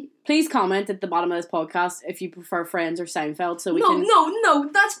okay. Please comment at the bottom of this podcast if you prefer Friends or Seinfeld, so we can... No,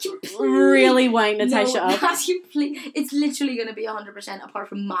 that's completely... really wind Natasha up. That's complete... It's literally going to be 100% apart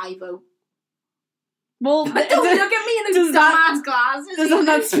from my vote. Well, don't look at me in those dumbass glasses. Doesn't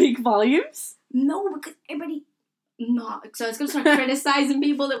that speak volumes? No, because everybody... No, so I was going to start criticising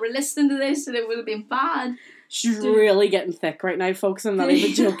people that were listening to this, and it would have been bad. She's really getting thick right now, folks. I'm not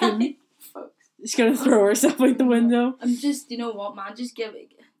even joking. She's going to throw herself out the window. I'm just, you know what, man, just give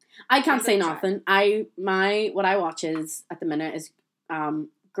it... I can't say nothing. What I watch is, at the minute, is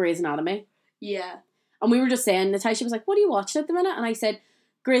Grey's Anatomy. Yeah. And we were just saying, Natasha was like, what are you watching at the minute? And I said,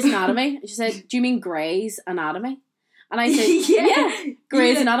 Grey's Anatomy. And she said, do you mean Grey's Anatomy? And I said, yeah,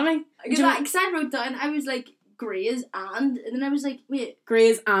 Grey's Anatomy. Because I wrote down, I was like, Grey's and then I was like, wait.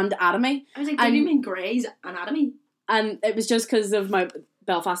 Grey's and Anatomy. I was like, do you mean Grey's Anatomy? And it was just because of my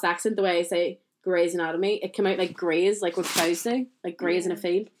Belfast accent, the way I say Grey's Anatomy. It came out like Greys, like what cows do. Like Greys in a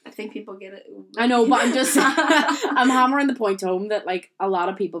field. I think people get it. I know, but I'm just... I'm hammering the point home that, like, a lot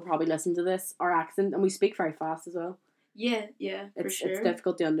of people probably listen to this, our accent, and we speak very fast as well. Yeah, for sure. It's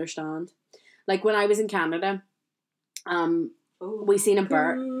difficult to understand. Like, when I was in Canada, we seen a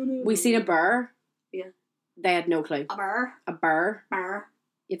burr. Yeah. They had no clue. A burr. Burr.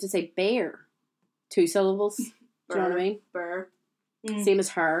 You have to say bear. 2 syllables. Do you know what I mean? Burr. Same as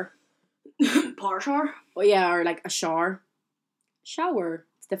her. Parshar. Oh yeah, or like a shower. Shower.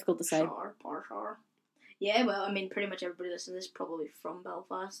 It's difficult to say. Parshar. Yeah, well, I mean, pretty much everybody listening to this is probably from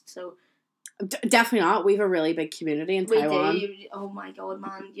Belfast, so... Definitely not. We have a really big community in Taiwan. We do. Oh my god,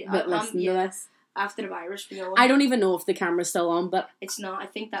 man. That listen to this. after the virus we go. I don't even know if the camera's still on, but It's not. I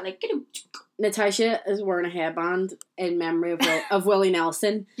think that like Natasha is wearing a headband in memory of Willie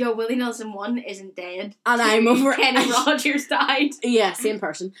Nelson. yo, Willie Nelson 1 isn't dead. And I'm over... Kenny Rogers died. Yeah, same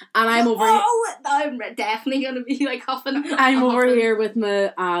person. And I'm over... I'm definitely going to be like huffing. I'm over here with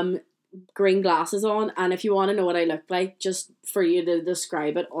my green glasses on, and if you want to know what I look like, just for you to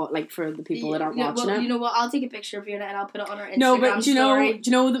describe it, like for the people that aren't watching it. You know what? I'll take a picture of you and I'll put it on our Instagram No, but do you story.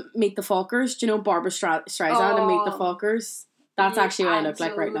 know the Meet the Fockers? Do you know Barbara Streisand and Meet the Fockers? That's actually what I look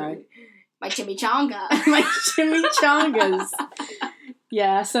like right now. My chimichanga. My chimichangas.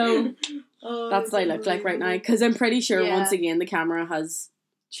 Yeah, so Oh, that's what I look like right now, because I'm pretty sure Yeah. once again the camera has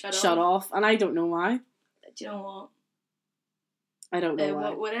shut off, and I don't know why. Do you know what? I don't know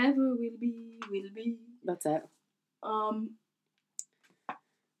why. Whatever will be, will be. That's it.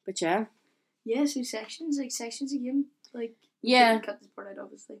 But yeah. yeah, so sections again. Like Yeah. we didn't cut this part out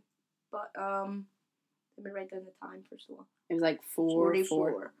obviously. But let me write down the time first of all. It was like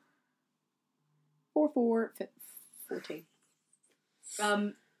 4:14.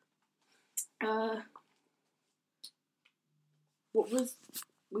 What was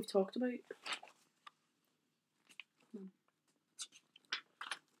we've talked about?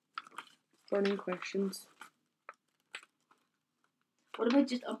 Burning questions. What about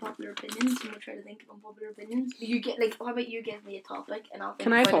just unpopular opinions? I'm gonna try to think of unpopular opinions. You get like, how about you give me a topic and I'll think.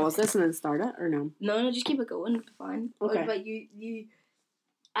 Can I about pause this and then start it, or no? No, just keep it going. It'll be fine. Okay. What about you?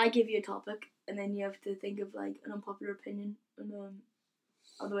 I give you a topic and then you have to think of like an unpopular opinion and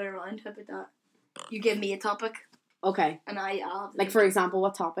other way around. How about that? You give me a topic Okay. and I'll have to Like, for example,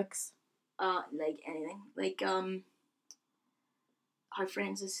 what topics? like anything. Like how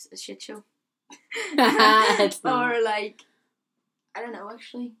Friends is a shit show. It's not. Or like, I don't know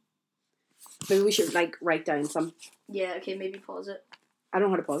actually. Maybe we should, like, write down some. Yeah, okay, maybe pause it. I don't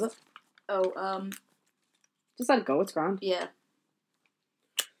know how to pause it. Oh, Just let it go, it's grand. yeah.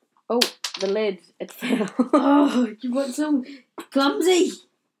 Oh, the lid. It fell. Oh, you got so clumsy.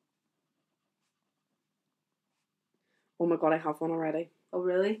 Oh my god, I have one already. Oh,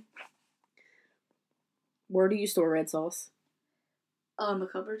 really? Where do you store red sauce? Oh, in the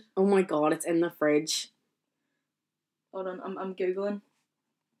cupboard. Oh my god, it's in the fridge. Hold on, I'm Googling.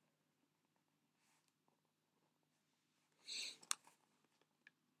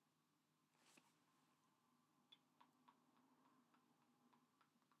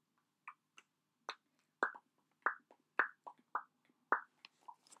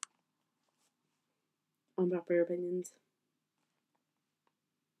 Unpopular opinions.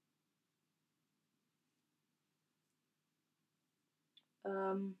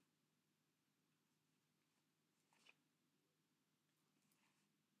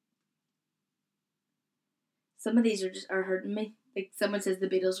 Some of these are hurting me. Like someone says the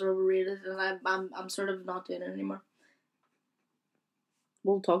Beatles are overrated, and I'm sort of not doing it anymore.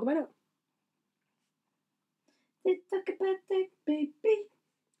 We'll talk about it. They talk about that baby.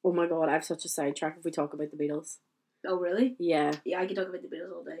 Oh my god, I have such a sidetrack if we talk about the Beatles. Oh really? Yeah. Yeah, I could talk about the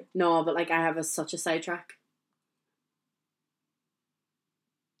Beatles all day. No, but like I have such a sidetrack.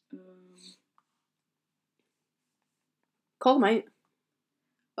 Call them out.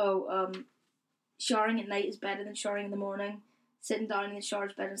 Oh, showering at night is better than showering in the morning. Sitting down in the shower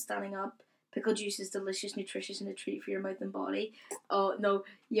is better than standing up. Pickle juice is delicious, nutritious, and a treat for your mouth and body. Oh no,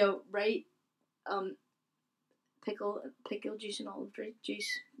 yo, right? Pickle juice and olive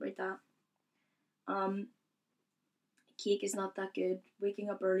juice, right? That. Cake is not that good. Waking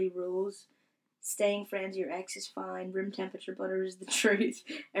up early rules. Staying friends with your ex is fine. Room temperature butter is the truth.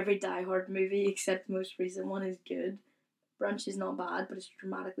 Every Die Hard movie except the most recent one is good. Brunch is not bad, but it's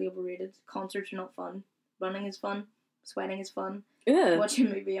dramatically overrated. Concerts are not fun. Running is fun. Sweating is fun. Yeah. Watching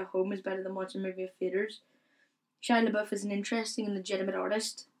a movie at home is better than watching a movie at theatres. Shia LaBeouf is an interesting and legitimate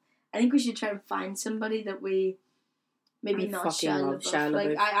artist. I think we should try and find somebody that we maybe I not fucking Shia love LaBeouf. Shia Like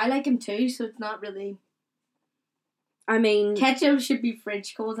LaBeouf. I like him too, so it's not really. I mean, Ketchup should be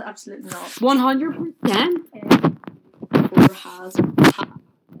fridge cold. Absolutely not. 100%. Or has.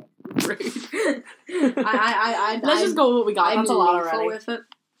 Rude. Let's just go with what we got. I'm That's a lot lethal already. with it.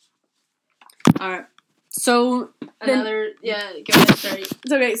 Alright. So Another, yeah, go ahead, sorry.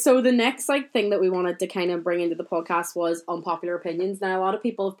 it's okay. So the next thing that we wanted to kind of bring into the podcast was unpopular opinions. Now a lot of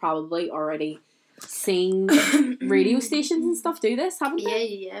people have probably already seen radio stations and stuff do this, haven't they?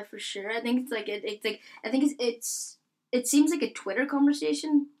 Yeah, for sure. I think it's like I think it seems like a Twitter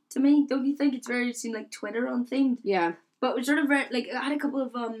conversation to me. Don't you think? It seemed like Twitter on themed. Yeah. But we're sort of very, like, I had a couple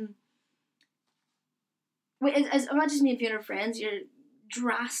of wait, as much as me and a few of our friends, you're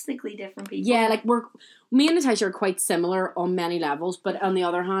drastically different people. Yeah, like me and Natasha are quite similar on many levels, but on the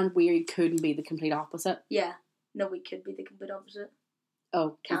other hand, we couldn't be the complete opposite. Yeah. No, we could be the complete opposite.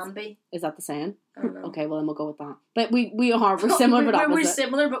 Oh, Can be. Is that the saying? I don't know. Okay, well then we'll go with that. But we're similar but opposite. We're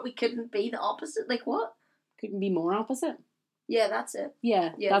similar, but we couldn't be the opposite. Like what? Couldn't be more opposite. Yeah, that's it.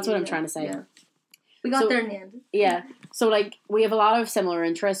 Yeah, that's what I'm trying to say. Yeah. We got there in the end. Yeah, so like we have a lot of similar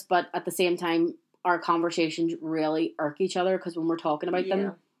interests, but at the same time, our conversations really irk each other because when we're talking about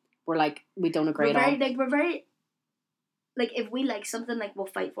them, we're like we don't agree at all. We're very like if we like something, like we'll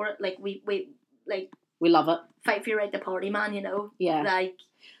fight for it. Like we love it. Fight for your right to party, man. You know. Yeah. Like.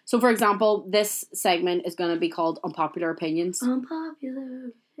 So, for example, this segment is going to be called Unpopular Opinions.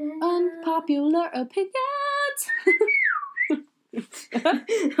 Unpopular opinions.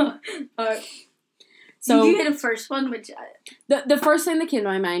 So you had a first one, which the first thing that came to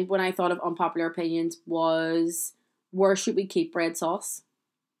my mind when I thought of unpopular opinions was where should we keep red sauce?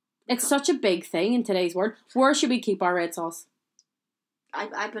 It's such a big thing in today's world. Where should we keep our red sauce? I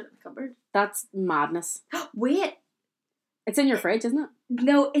put it in the cupboard. That's madness. Wait. It's in your fridge, isn't it?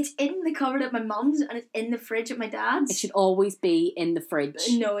 No, it's in the cupboard at my mum's and it's in the fridge at my dad's. It should always be in the fridge.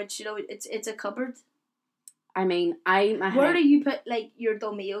 No, it should always, it's a cupboard. I mean, where do you put like your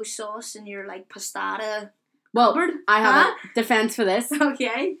Dolmio sauce and your like pastada cupboard? I have a defense for this.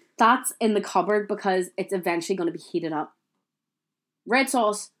 Okay. That's in the cupboard because it's eventually going to be heated up. Red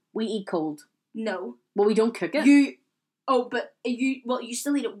sauce, we eat cold. No. Well, we don't cook it. You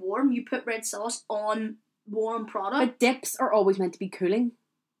still eat it warm. You put red sauce on warm product. But dips are always meant to be cooling.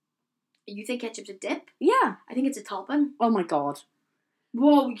 You think ketchup's a dip? Yeah. I think it's a topping. Oh my god.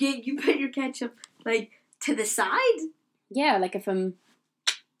 Whoa, yeah, you put your ketchup like to the side? Yeah, like if then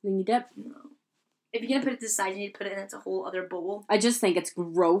you dip. No. If you're going to put it to the side, you need to put it in its a whole other bowl. I just think it's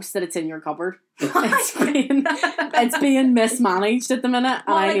gross that it's in your cupboard. It's being mismanaged at the minute,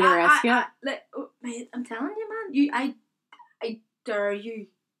 and I need to rescue it. I'm telling you, man. I dare you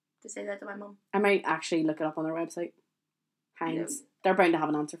to say that to my mum. I might actually look it up on their website. Heinz. They're bound to have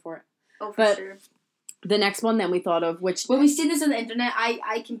an answer for it. Oh, for sure. The next one then we thought of, which... Well, we've seen this on the internet.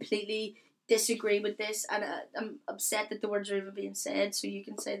 I completely disagree with this, and I'm upset that the words are even being said, so you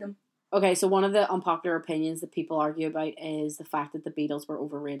can say them. Okay, so one of the unpopular opinions that people argue about is the fact that the Beatles were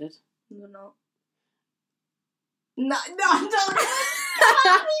overrated. No, not. No, don't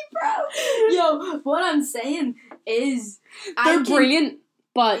me, bro. Yo, what I'm saying is... They're brilliant,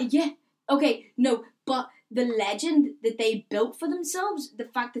 but... Yeah, okay, no, but the legend that they built for themselves, the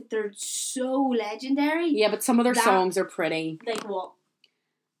fact that they're so legendary... Yeah, but some of their songs are pretty... Like what?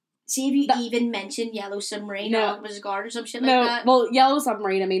 See if you even mention Yellow Submarine or Alchemist's Garden or some shit like that. Well, Yellow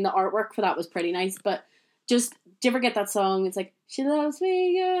Submarine, I mean, the artwork for that was pretty nice, but just, do you ever get that song? It's like, she loves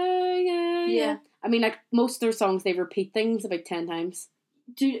me, yeah. I mean, like, most of their songs, they repeat things about 10 times.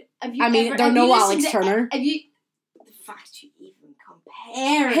 Dude, they're no Alex Turner. The fact you even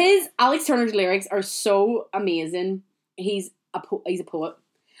compare. Alex Turner's lyrics are so amazing. He's a poet.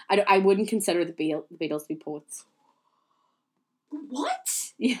 I wouldn't consider the Beatles to be poets.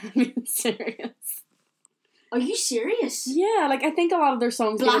 What? Yeah, I'm serious. Are you serious? Yeah, like, I think a lot of their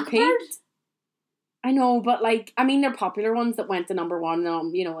songs Blackbird? repeat. I know, but, like, I mean, they're popular ones that went to number one,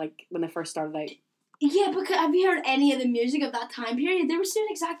 you know, like, when they first started out. Yeah, because have you heard any of the music of that time period? They were doing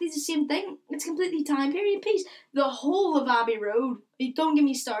exactly the same thing. It's completely time period piece. The whole of Abbey Road. Don't get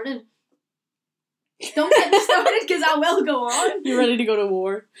me started. Don't get me started, because I will go on. You're ready to go to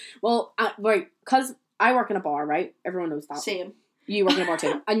war. Well, right, because I work in a bar, right? Everyone knows that. Same. You work in a bar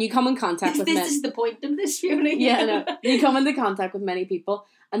too. And you come in contact with... This is the point of this, Fiona. Yeah, no. You come into contact with many people.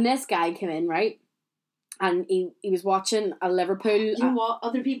 And this guy came in, right? And he was watching a Liverpool... You know what?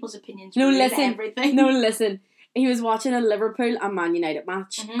 Other people's opinions everything. No, listen. He was watching a Liverpool and Man United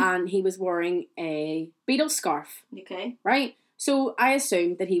match. Mm-hmm. And he was wearing a Beatles scarf. Okay. Right? So I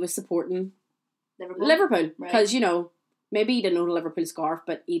assumed that he was supporting Liverpool. Because, you know... Maybe he didn't know the Liverpool scarf,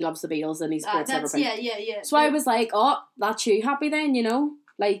 but he loves the Beatles and he supports Liverpool. Yeah. So I was like, oh, that's you happy then, you know?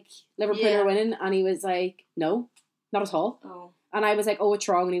 Like, Liverpool are winning. And he was like, no, not at all. Oh. And I was like, oh, what's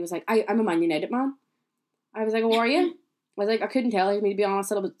wrong? And he was like, I'm a Man United man. I was like, oh, are you? I was like, I couldn't tell. I mean, to be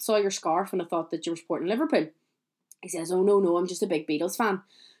honest, I saw your scarf and I thought that you were supporting Liverpool. He says, oh, no, I'm just a big Beatles fan.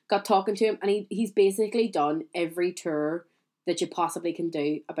 Got talking to him and he's basically done every tour that you possibly can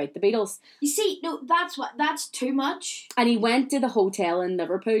do about the Beatles. You see, no, that's too much. And he went to the hotel in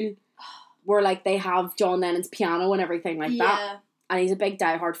Liverpool where, like, they have John Lennon's piano and everything like that. And he's a big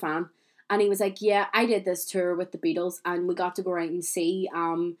diehard fan. And he was like, yeah, I did this tour with the Beatles and we got to go around and see,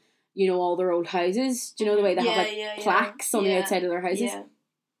 you know, all their old houses. Do you know the way they have, like, plaques on the outside of their houses? Yeah.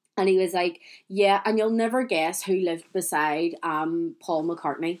 And he was like, yeah, and you'll never guess who lived beside Paul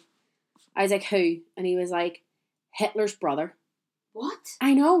McCartney. I was like, who? And he was like, Hitler's brother. What?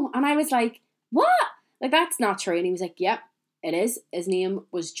 I know. And I was like, what? Like, that's not true. And he was like, yep, it is. His name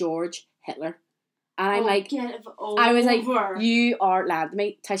was George Hitler. And I'm like, I was like, you are lying to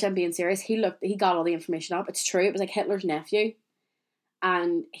me. Tisha, I'm being serious. He got all the information up. It's true. It was like Hitler's nephew.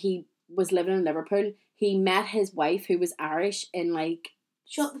 And he was living in Liverpool. He met his wife, who was Irish, in like...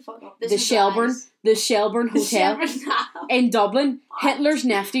 Shut the fuck up. The Shelbourne Hotel in Dublin. Hitler's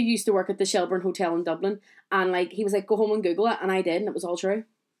nephew used to work at the Shelbourne Hotel in Dublin. And like, he was like, go home and Google it. And I did, and it was all true.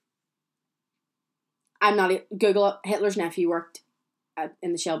 Google it. Hitler's nephew worked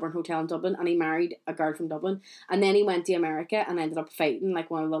in the Shelbourne Hotel in Dublin, and he married a girl from Dublin, and then he went to America and ended up fighting like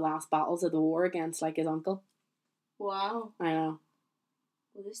one of the last battles of the war against like his uncle. Wow. I know.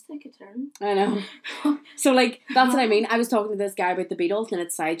 Will this take a turn? I know. So like, that's what I mean. I was talking to this guy about the Beatles, and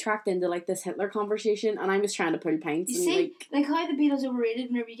it sidetracked into like this Hitler conversation, and I was trying to pull pints. You and, see, like how the Beatles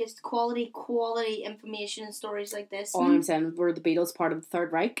overrated whenever you get quality information and stories like this. All I'm saying, were the Beatles part of the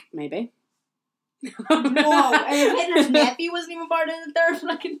Third Reich? Maybe. No, Hitler's nephew wasn't even part of the Third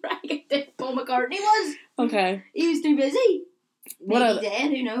fucking Reich. Paul McCartney was. Okay. He was too busy. What Maybe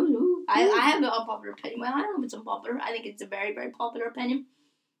dead, who knows? Ooh. I have an unpopular opinion. Well, I don't know if it's unpopular. I think it's a very, very popular opinion.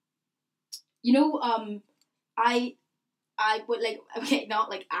 You know, I would like, okay,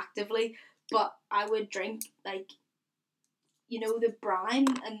 not like actively, but I would drink like, you know, the brine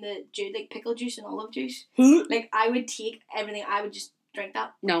and the juice, like pickle juice and olive juice. Like, I would take everything. I would just drink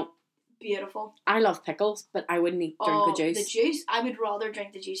that. No. Beautiful. I love pickles, but I wouldn't drink the juice. The juice? I would rather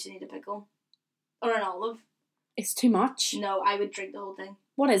drink the juice than eat a pickle. Or an olive. It's too much. No, I would drink the whole thing.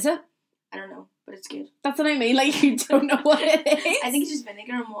 What is it? I don't know, but it's good. That's what I mean, like, you don't know what it is. I think it's just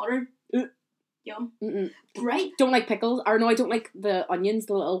vinegar and water. Yum. Mm-mm. Right. Don't like pickles. Or no, I don't like the onions,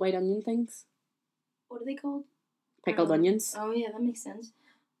 the little white onion things. What are they called? Pickled onions. Oh yeah, that makes sense.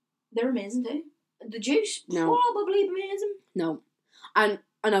 They're amazing too. The juice? No. Probably amazing. No. And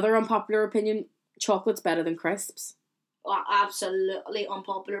another unpopular opinion, chocolate's better than crisps. Oh, absolutely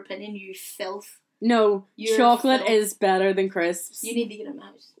unpopular opinion, you filth. No, You're chocolate filth. is better than crisps. You need to get in my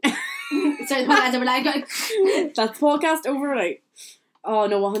house. Sorry, the podcast over like That's podcast over right. Oh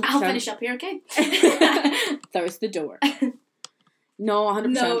no, 100%. I'll finish up here, okay? There's the door. No,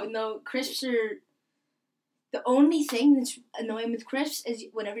 100%. No, crisps are... The only thing that's annoying with crisps is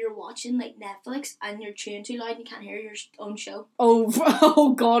whenever you're watching like Netflix and you're chewing too loud and you can't hear your own show.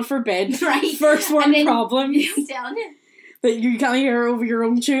 Oh, God forbid. Right. First world problem. I'm telling you. That you can't hear over your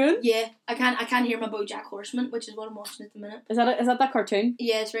own tune? Yeah, I can't hear my BoJack Horseman, which is what I'm watching at the minute. Is that cartoon?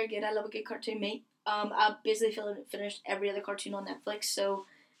 Yeah, it's very good. I love a good cartoon, mate. I basically finished every other cartoon on Netflix, so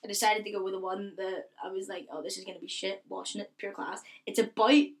I decided to go with the one that I was like, oh, this is going to be shit, watching it, pure class. It's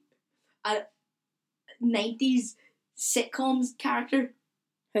about a 90s sitcoms character.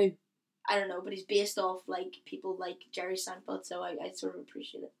 Who? I don't know, but he's based off, like, people like Jerry Seinfeld, so I sort of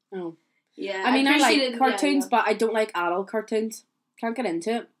appreciate it. Oh. Yeah, I mean, I like cartoons, but I don't like adult cartoons. Can't get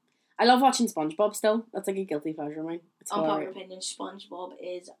into it. I love watching SpongeBob still. That's like a guilty pleasure of mine. It's unpopular opinion, SpongeBob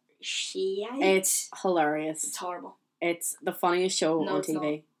is shit. It's hilarious. It's horrible. It's the funniest show on TV.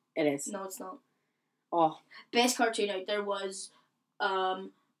 Not. It is. No, it's not. Oh. Best cartoon out there was, Ed,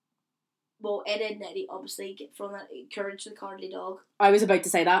 Edd, and Eddy, obviously, from that Courage the Cowardly Dog. I was about to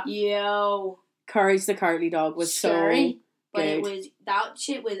say that. Yo. Courage the Cowardly Dog was scary, so but good. that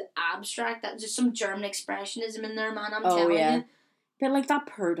shit was abstract. That was just some German expressionism in there, man. I'm telling you. But like that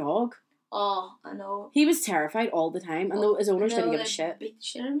poor dog. Oh, I know. He was terrified all the time, and his owners didn't give a shit. Beat the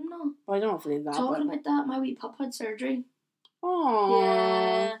shit out of him, no. Well, I don't know if they did that. Talking about that, my wee pup had surgery. Oh.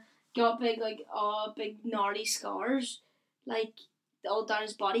 Yeah. Got big gnarly scars, like all down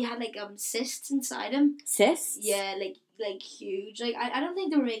his body. Had like cysts inside him. Cysts? Yeah, like huge. Like I don't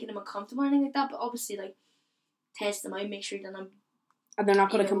think they were making him uncomfortable or anything like that, but obviously like test them out, make sure you don't. And they're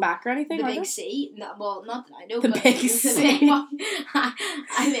not going to come back or anything. The are big they? C, not that I know. The but big the C. big one.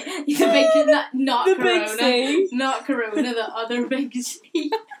 I mean, the big not the Corona, big C. not Corona, the other big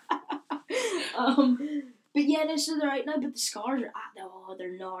C. But yeah, they're out now. But the scars are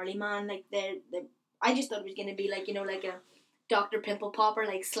they're gnarly, man. Like they're I just thought it was gonna be like like a Dr. Pimple Popper,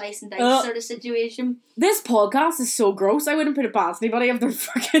 like slice and dice sort of situation. This podcast is so gross. I wouldn't put it past anybody if they're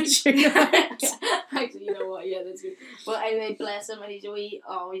fucking shooting it. Actually, you know what? Yeah, that's good. But anyway, bless him, and he's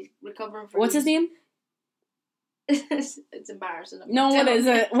recovering from. What's his name? It's embarrassing. No, what is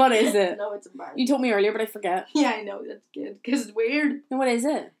it? What is it? No, it's embarrassing. You told me earlier, but I forget. Yeah, I know, that's good. Because it's weird. No, what is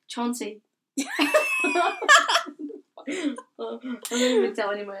it? Chauncey. I'm not even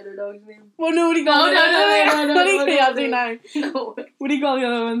telling you my other dog's name. Well, no, what do you call No, it? no. What do you call it now? No. What do you call the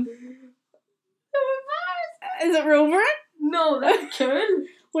other one? Is it Rover? No, that's cool.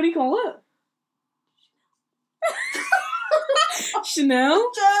 What do you call it?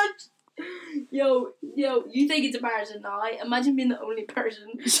 Chanel? Yo, you think it's embarrassing now? Imagine being the only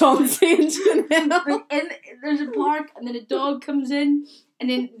person. Chauncey and Chanel. Like, there's a park, and then a dog comes in, and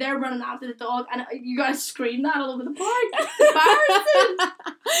then they're running after the dog, and you gotta scream that all over the park. It's embarrassing.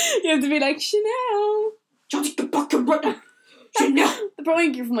 You have to be like, Chanel. Chauncey, get back and run. Chanel. They probably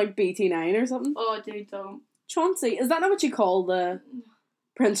think you're from like BT9 or something. Oh, dude, don't. Chauncey. Is that not what you call the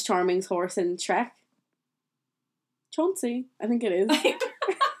Prince Charming's horse in Shrek? Chauncey. I think it is. I have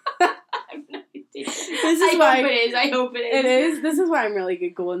no idea. I hope it is. It is. This is why I'm really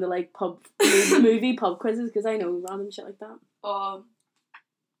good going to like movie pub quizzes, because I know random shit like that.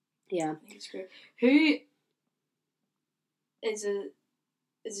 Yeah. I think it's great. Who is a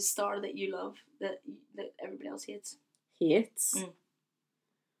star that you love that everybody else hates? Hates.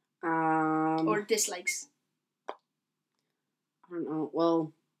 Or dislikes? I don't know.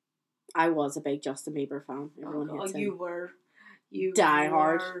 Well, I was a big Justin Bieber fan. Everyone hates him. You were. Die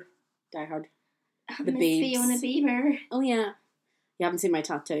Hard. The Biebs. Fiona Bieber. Oh yeah. You haven't seen my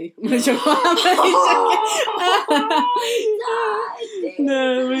tattoo. I'm gonna joke.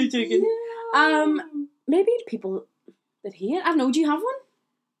 No, I'm joking. Maybe people that hate. I don't know. Do you have one?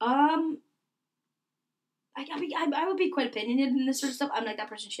 I would be quite opinionated in this sort of stuff. I'm like, that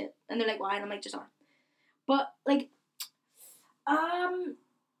person's shit, and they're like, why? And I'm like, just aren't. But like, I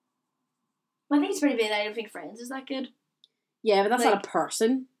think it's pretty bad. I don't think Friends is that good. Yeah, but that's like, not a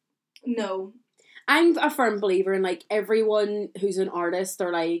person. No. I'm a firm believer in like everyone who's an artist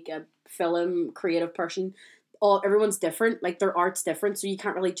or like a film creative person. Everyone's different. Like their art's different, so you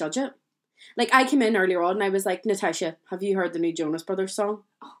can't really judge it. Like I came in earlier on and I was like, Natasha, have you heard the new Jonas Brothers song?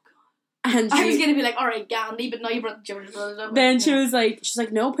 Oh god. And I was gonna be like, alright, Gandhi, but now you brought the Jonas Brothers up. Then she's like,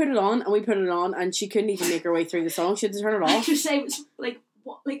 no, put it on, and we put it on, and she couldn't even make her way through the song. She had to turn it I off. just say, like,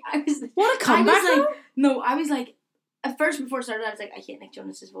 what? Like, I was. What a comeback! I was like, no, I was like, at first before it started, I was like, I hate Nick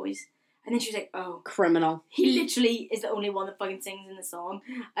Jonas's voice. And then she was like, oh. Criminal. He literally is the only one that fucking sings in the song.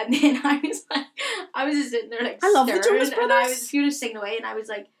 And then I was like, I was just sitting there like, I love the Jonas Brothers. And I was, she was singing away, and I was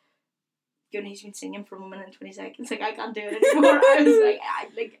like, he's been singing for 1 minute and 20 seconds. Like, I can't do it anymore. I was like,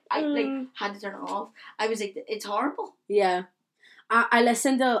 I had to turn it off. I was like, it's horrible. Yeah. I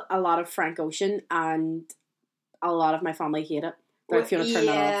listened to a lot of Frank Ocean, and a lot of my family hate it. They're like, if you want to turn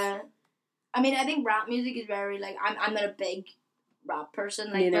that off. I mean, I think rap music is very, like, I'm not a big rap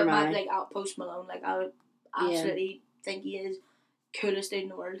person. Like, neither am I. Like, Post Malone, like, I would absolutely think he is coolest dude in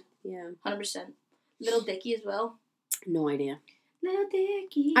the world. Yeah. 100%. Little Dicky as well. No idea. Little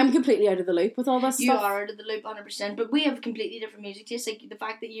Dicky. I'm completely out of the loop with all this you stuff. You are out of the loop 100%, but we have completely different music tastes. Like the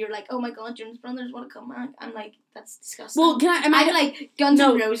fact that you're like, oh my god, Jonas Brothers want to come back. I'm like, that's disgusting. Well, I'm like Guns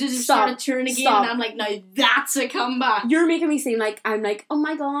N' Roses has started touring again, and I'm like, now that's a comeback. You're making me seem like I'm like, oh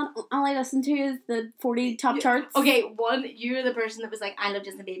my god, all I listen to is the 40 top charts. Okay, you're the person that was like, I love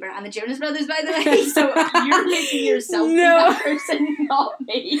Justin Bieber and the Jonas Brothers, by the way. So you're making yourself be that person, not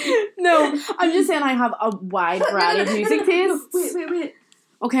me. No, I'm just saying I have a wide variety of music tastes. Wait.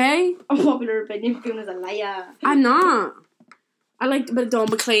 Okay? Unpopular opinion, Fiona's a liar. I'm not. I liked a bit of Don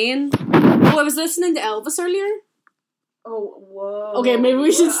McLean. Oh, I was listening to Elvis earlier. Oh, whoa. Okay, maybe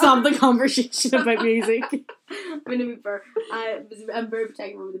we should stop the conversation about music. I'm going to be fair. I'm very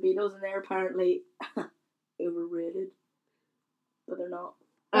particular with the Beatles, and they're apparently overrated. But they're not.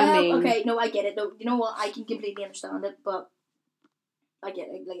 I mean, okay, no, I get it. No, you know what? I can completely understand it, but I get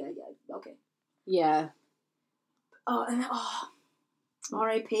it. Like, I get it. Okay. Yeah.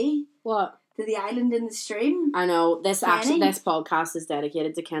 R.I.P. What? To the island in the stream. I know. This podcast is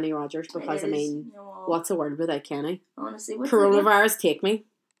dedicated to Kenny Rogers because, I mean, what's a word without Kenny? Honestly. Coronavirus, take me.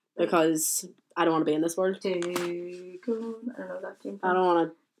 Because I don't want to be in this world. I don't know that came from. I don't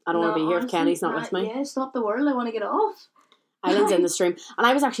want to be here if Kenny's not with me. Yeah, stop the world. I want to get off. Islands in the stream. And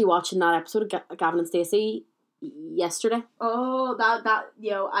I was actually watching that episode of Gavin and Stacey yesterday. Oh,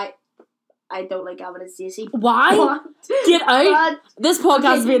 I don't like Gavin and Stacey. Why? What? Get out! This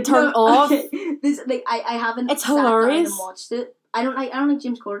podcast is being turned off. Okay. I haven't. It's hilarious. Down and watched it. I don't like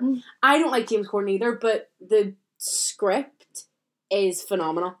James Corden. I don't like James Corden either, but the script is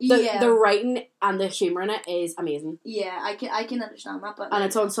phenomenal. The writing and the humour in it is amazing. Yeah, I can understand that, but and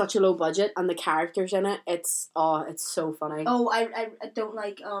it's on such a low budget, and the characters in it, it's so funny. Oh, I don't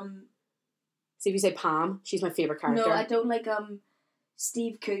like See, if you say Pam, she's my favourite character. No, I don't like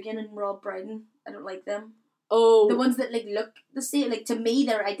Steve Coogan and Rob Brydon. I don't like them. Oh, the ones that like look the same. Like, to me,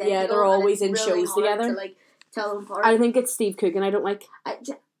 they're identical. Yeah, they're always in really shows together. To, like, tell them apart. I think it's Steve Coogan I don't like.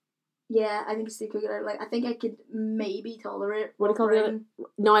 Yeah, I think it's Steve Coogan. Like, I think I could maybe tolerate. What do you call Rob the other? Brydon.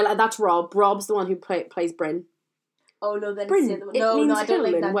 No, that's Rob. Rob's the one who plays Bryn. Oh no, then Bryn, it's the other one. it No, means I don't like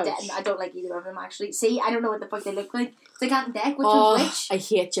hill in that. Welsh. I don't like either of them actually. See, I don't know what the fuck they look like. It's like Ant and Dec. Which Oh, one's which? I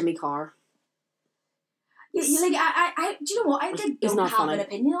hate Jimmy Carr. You like I. Do you know what? I He's don't not have funny. an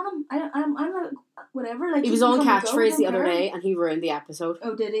opinion on him. I'm like whatever. Like He you was can on come and go, Catchphrase the don't other care. day, and he ruined the episode.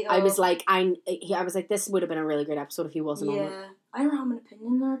 Oh, did he? I was Oh. like, I was like, this would have been a really great episode if he wasn't on it. Yeah, I don't have an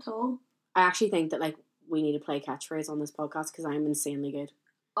opinion there at all. I actually think that like we need to play Catchphrase on this podcast because I'm insanely good.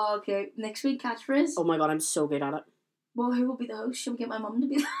 Oh, okay, next week catchphrase. Oh my god, I'm so good at it. Well, who will be the host? Should we get my mum to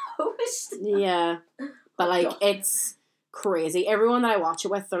be the host? Yeah, but like God. it's crazy. Everyone that I watch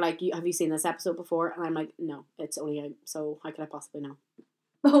it with, they're like, "Have you seen this episode before?" And I'm like, "No, it's only out. So how could I possibly know?"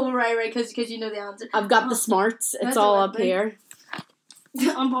 Oh, right, because you know the answer. I've got the smarts. It's That's all what I up think. here.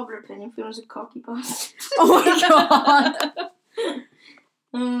 Unpopular opinion. Fiona's a cocky bastard. Oh my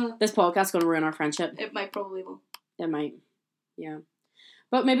god. This podcast's gonna ruin our friendship. It might probably will. It might. Yeah,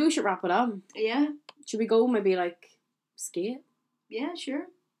 but maybe we should wrap it up. Yeah. Should we go maybe like skate Yeah. Sure.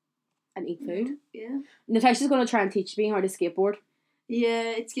 and eat food? Yeah. Natasha's gonna try and teach me how to skateboard.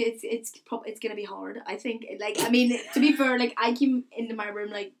 Yeah, it's gonna be hard. I think. Like, I mean, to be fair, like I came into my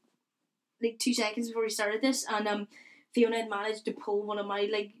room like 2 seconds before we started this, and Fiona had managed to pull one of my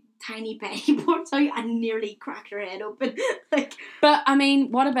like tiny penny boards out and nearly cracked her head open. Like, But I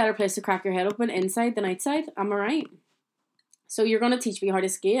mean, what a better place to crack your head open, inside than outside? Am I right? So you're gonna teach me how to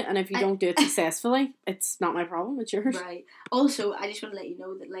skate, and if you don't do it successfully, it's not my problem. It's yours. right. Also, I just want to let you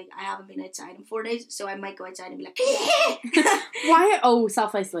know that like I haven't been outside in 4 days, so I might go outside and be like, Why? Oh,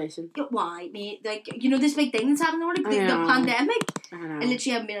 self-isolation. why, mate? Like, you know this big thing that's happening in the world, I the know. pandemic. I don't know. I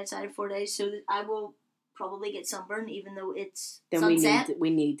literally haven't been outside in 4 days, so that I will probably get sunburn, even though it's Then sunset. we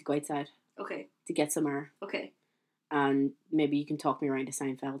need to go outside Okay. to get some air, Okay. and maybe you can talk me around to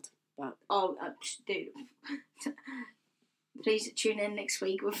Seinfeld. But Oh, dude. Please tune in next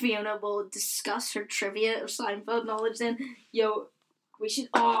week with Fiona. We'll discuss her trivia of Seinfeld knowledge then. Yo, we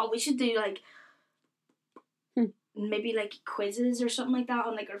should do like maybe like quizzes or something like that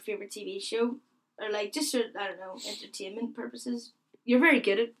on like our favourite TV show. Or like just for, I don't know, entertainment purposes. You're very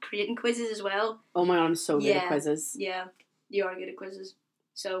good at creating quizzes as well. oh my god, I'm so good Yeah. at quizzes. Yeah, you are good at quizzes.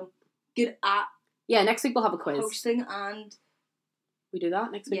 So good at Yeah, next week we'll have a quiz. hosting, and We do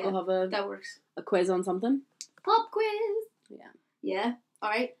that next week. Yeah. We'll have that works. a quiz on something. Pop quiz. Yeah. Yeah.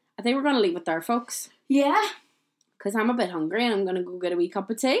 Alright. I think we're gonna leave it there, folks, Yeah. because I'm a bit hungry and I'm gonna go get a wee cup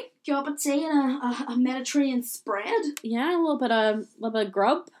of tea. Cup of tea and a Mediterranean spread. Yeah, a little bit of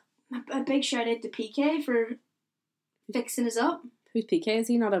grub. A big shout out to PK for fixing us up. Who's PK? Is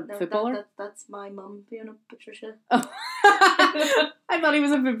he not a No, footballer? That's my mum, Fiona Patricia. Oh. I thought he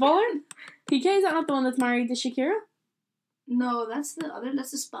was a footballer. PK, is that not the one that's married to Shakira? No, that's the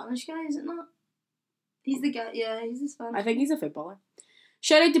Spanish guy, is it not? He's the guy, yeah, he's the Spanish I think he's a footballer.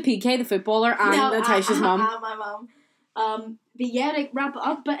 Shout out to PK, the footballer, and No, Natasha's mum. My mum. But yeah, like wrap it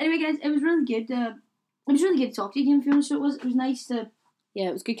up. But anyway, guys, it was really good. It was really good to talk to you again, Fiona. So it was nice to. Yeah,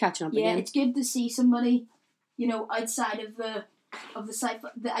 it was good catching up Yeah, again. it's good to see somebody, you know, outside of the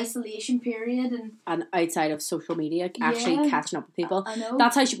isolation period, and outside of social media, actually Yeah. catching up with people. I know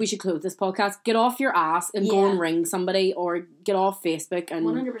That's how we should close this podcast. Get off your ass and go Yeah. and ring somebody, or get off Facebook and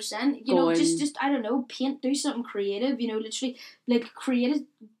 100%. You go know, and- just I don't know, paint, do something creative. You know, literally like create a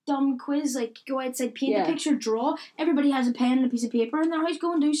dumb quiz. Like go outside, paint Yeah. a picture, draw. Everybody has a pen and a piece of paper in their house.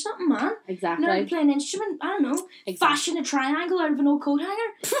 Go and do something, man. exactly. You know, play an instrument. I don't know. Exactly. Fashion a triangle out of an old coat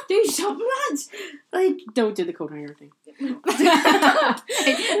hanger. Do something, lads. Like, Don't do the coat hanger thing.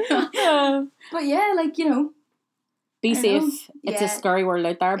 but yeah, like, you know, Be I safe. know. It's Yeah. a scary world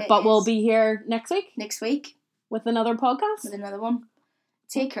out there, It but we'll is. be here next week next week with another podcast. with another one.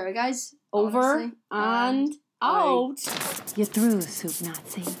 Take care, guys. Over honestly. and out. You're through, Soup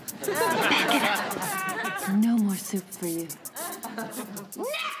Nazi. Back it up. No more soup for you.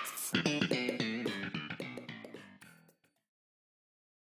 Next!